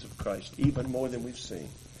presence of Christ, even more than we've seen.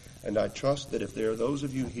 And I trust that if there are those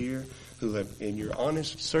of you here who have, in your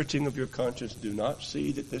honest searching of your conscience, do not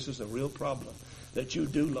see that this is a real problem, that you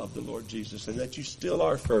do love the Lord Jesus and that you still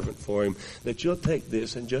are fervent for Him, that you'll take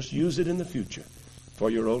this and just use it in the future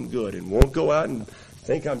for your own good and won't go out and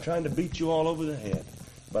think I'm trying to beat you all over the head.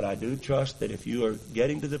 But I do trust that if you are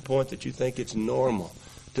getting to the point that you think it's normal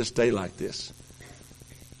to stay like this,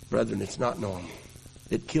 brethren, it's not normal.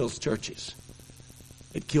 It kills churches.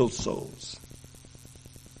 It kills souls.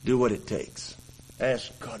 Do what it takes.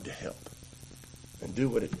 Ask God to help. And do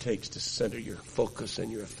what it takes to center your focus and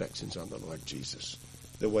your affections on the Lord Jesus,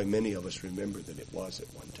 the way many of us remember that it was at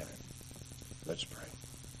one time. Let's pray.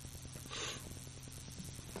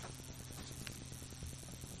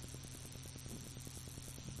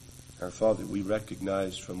 Our Father, we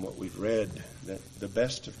recognize from what we've read that the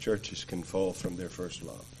best of churches can fall from their first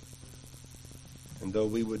love. And though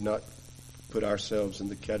we would not put ourselves in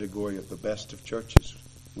the category of the best of churches,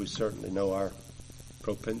 we certainly know our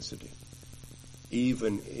propensity.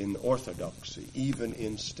 Even in orthodoxy, even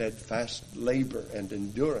in steadfast labor and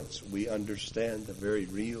endurance, we understand the very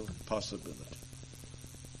real possibility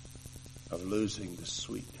of losing the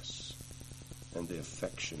sweetness and the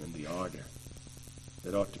affection and the ardor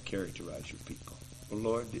that ought to characterize your people.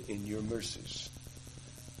 Lord, in your mercies,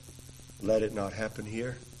 let it not happen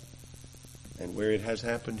here. And where it has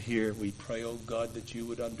happened here, we pray, oh God, that you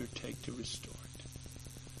would undertake to restore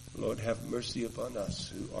it. Lord, have mercy upon us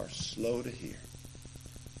who are slow to hear,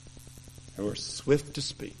 who are swift to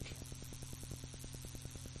speak.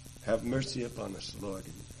 Have mercy upon us, Lord,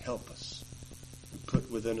 and help us. And put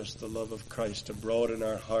within us the love of Christ to broaden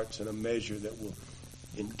our hearts in a measure that will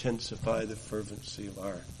intensify the fervency of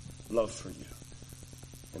our love for you.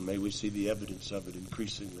 And may we see the evidence of it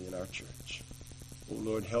increasingly in our church. Oh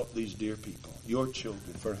Lord, help these dear people, your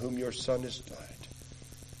children, for whom your Son has died,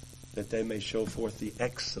 that they may show forth the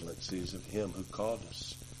excellencies of him who called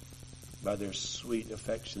us by their sweet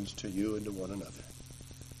affections to you and to one another.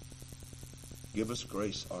 Give us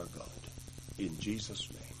grace, our God, in Jesus'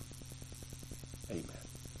 name. Amen.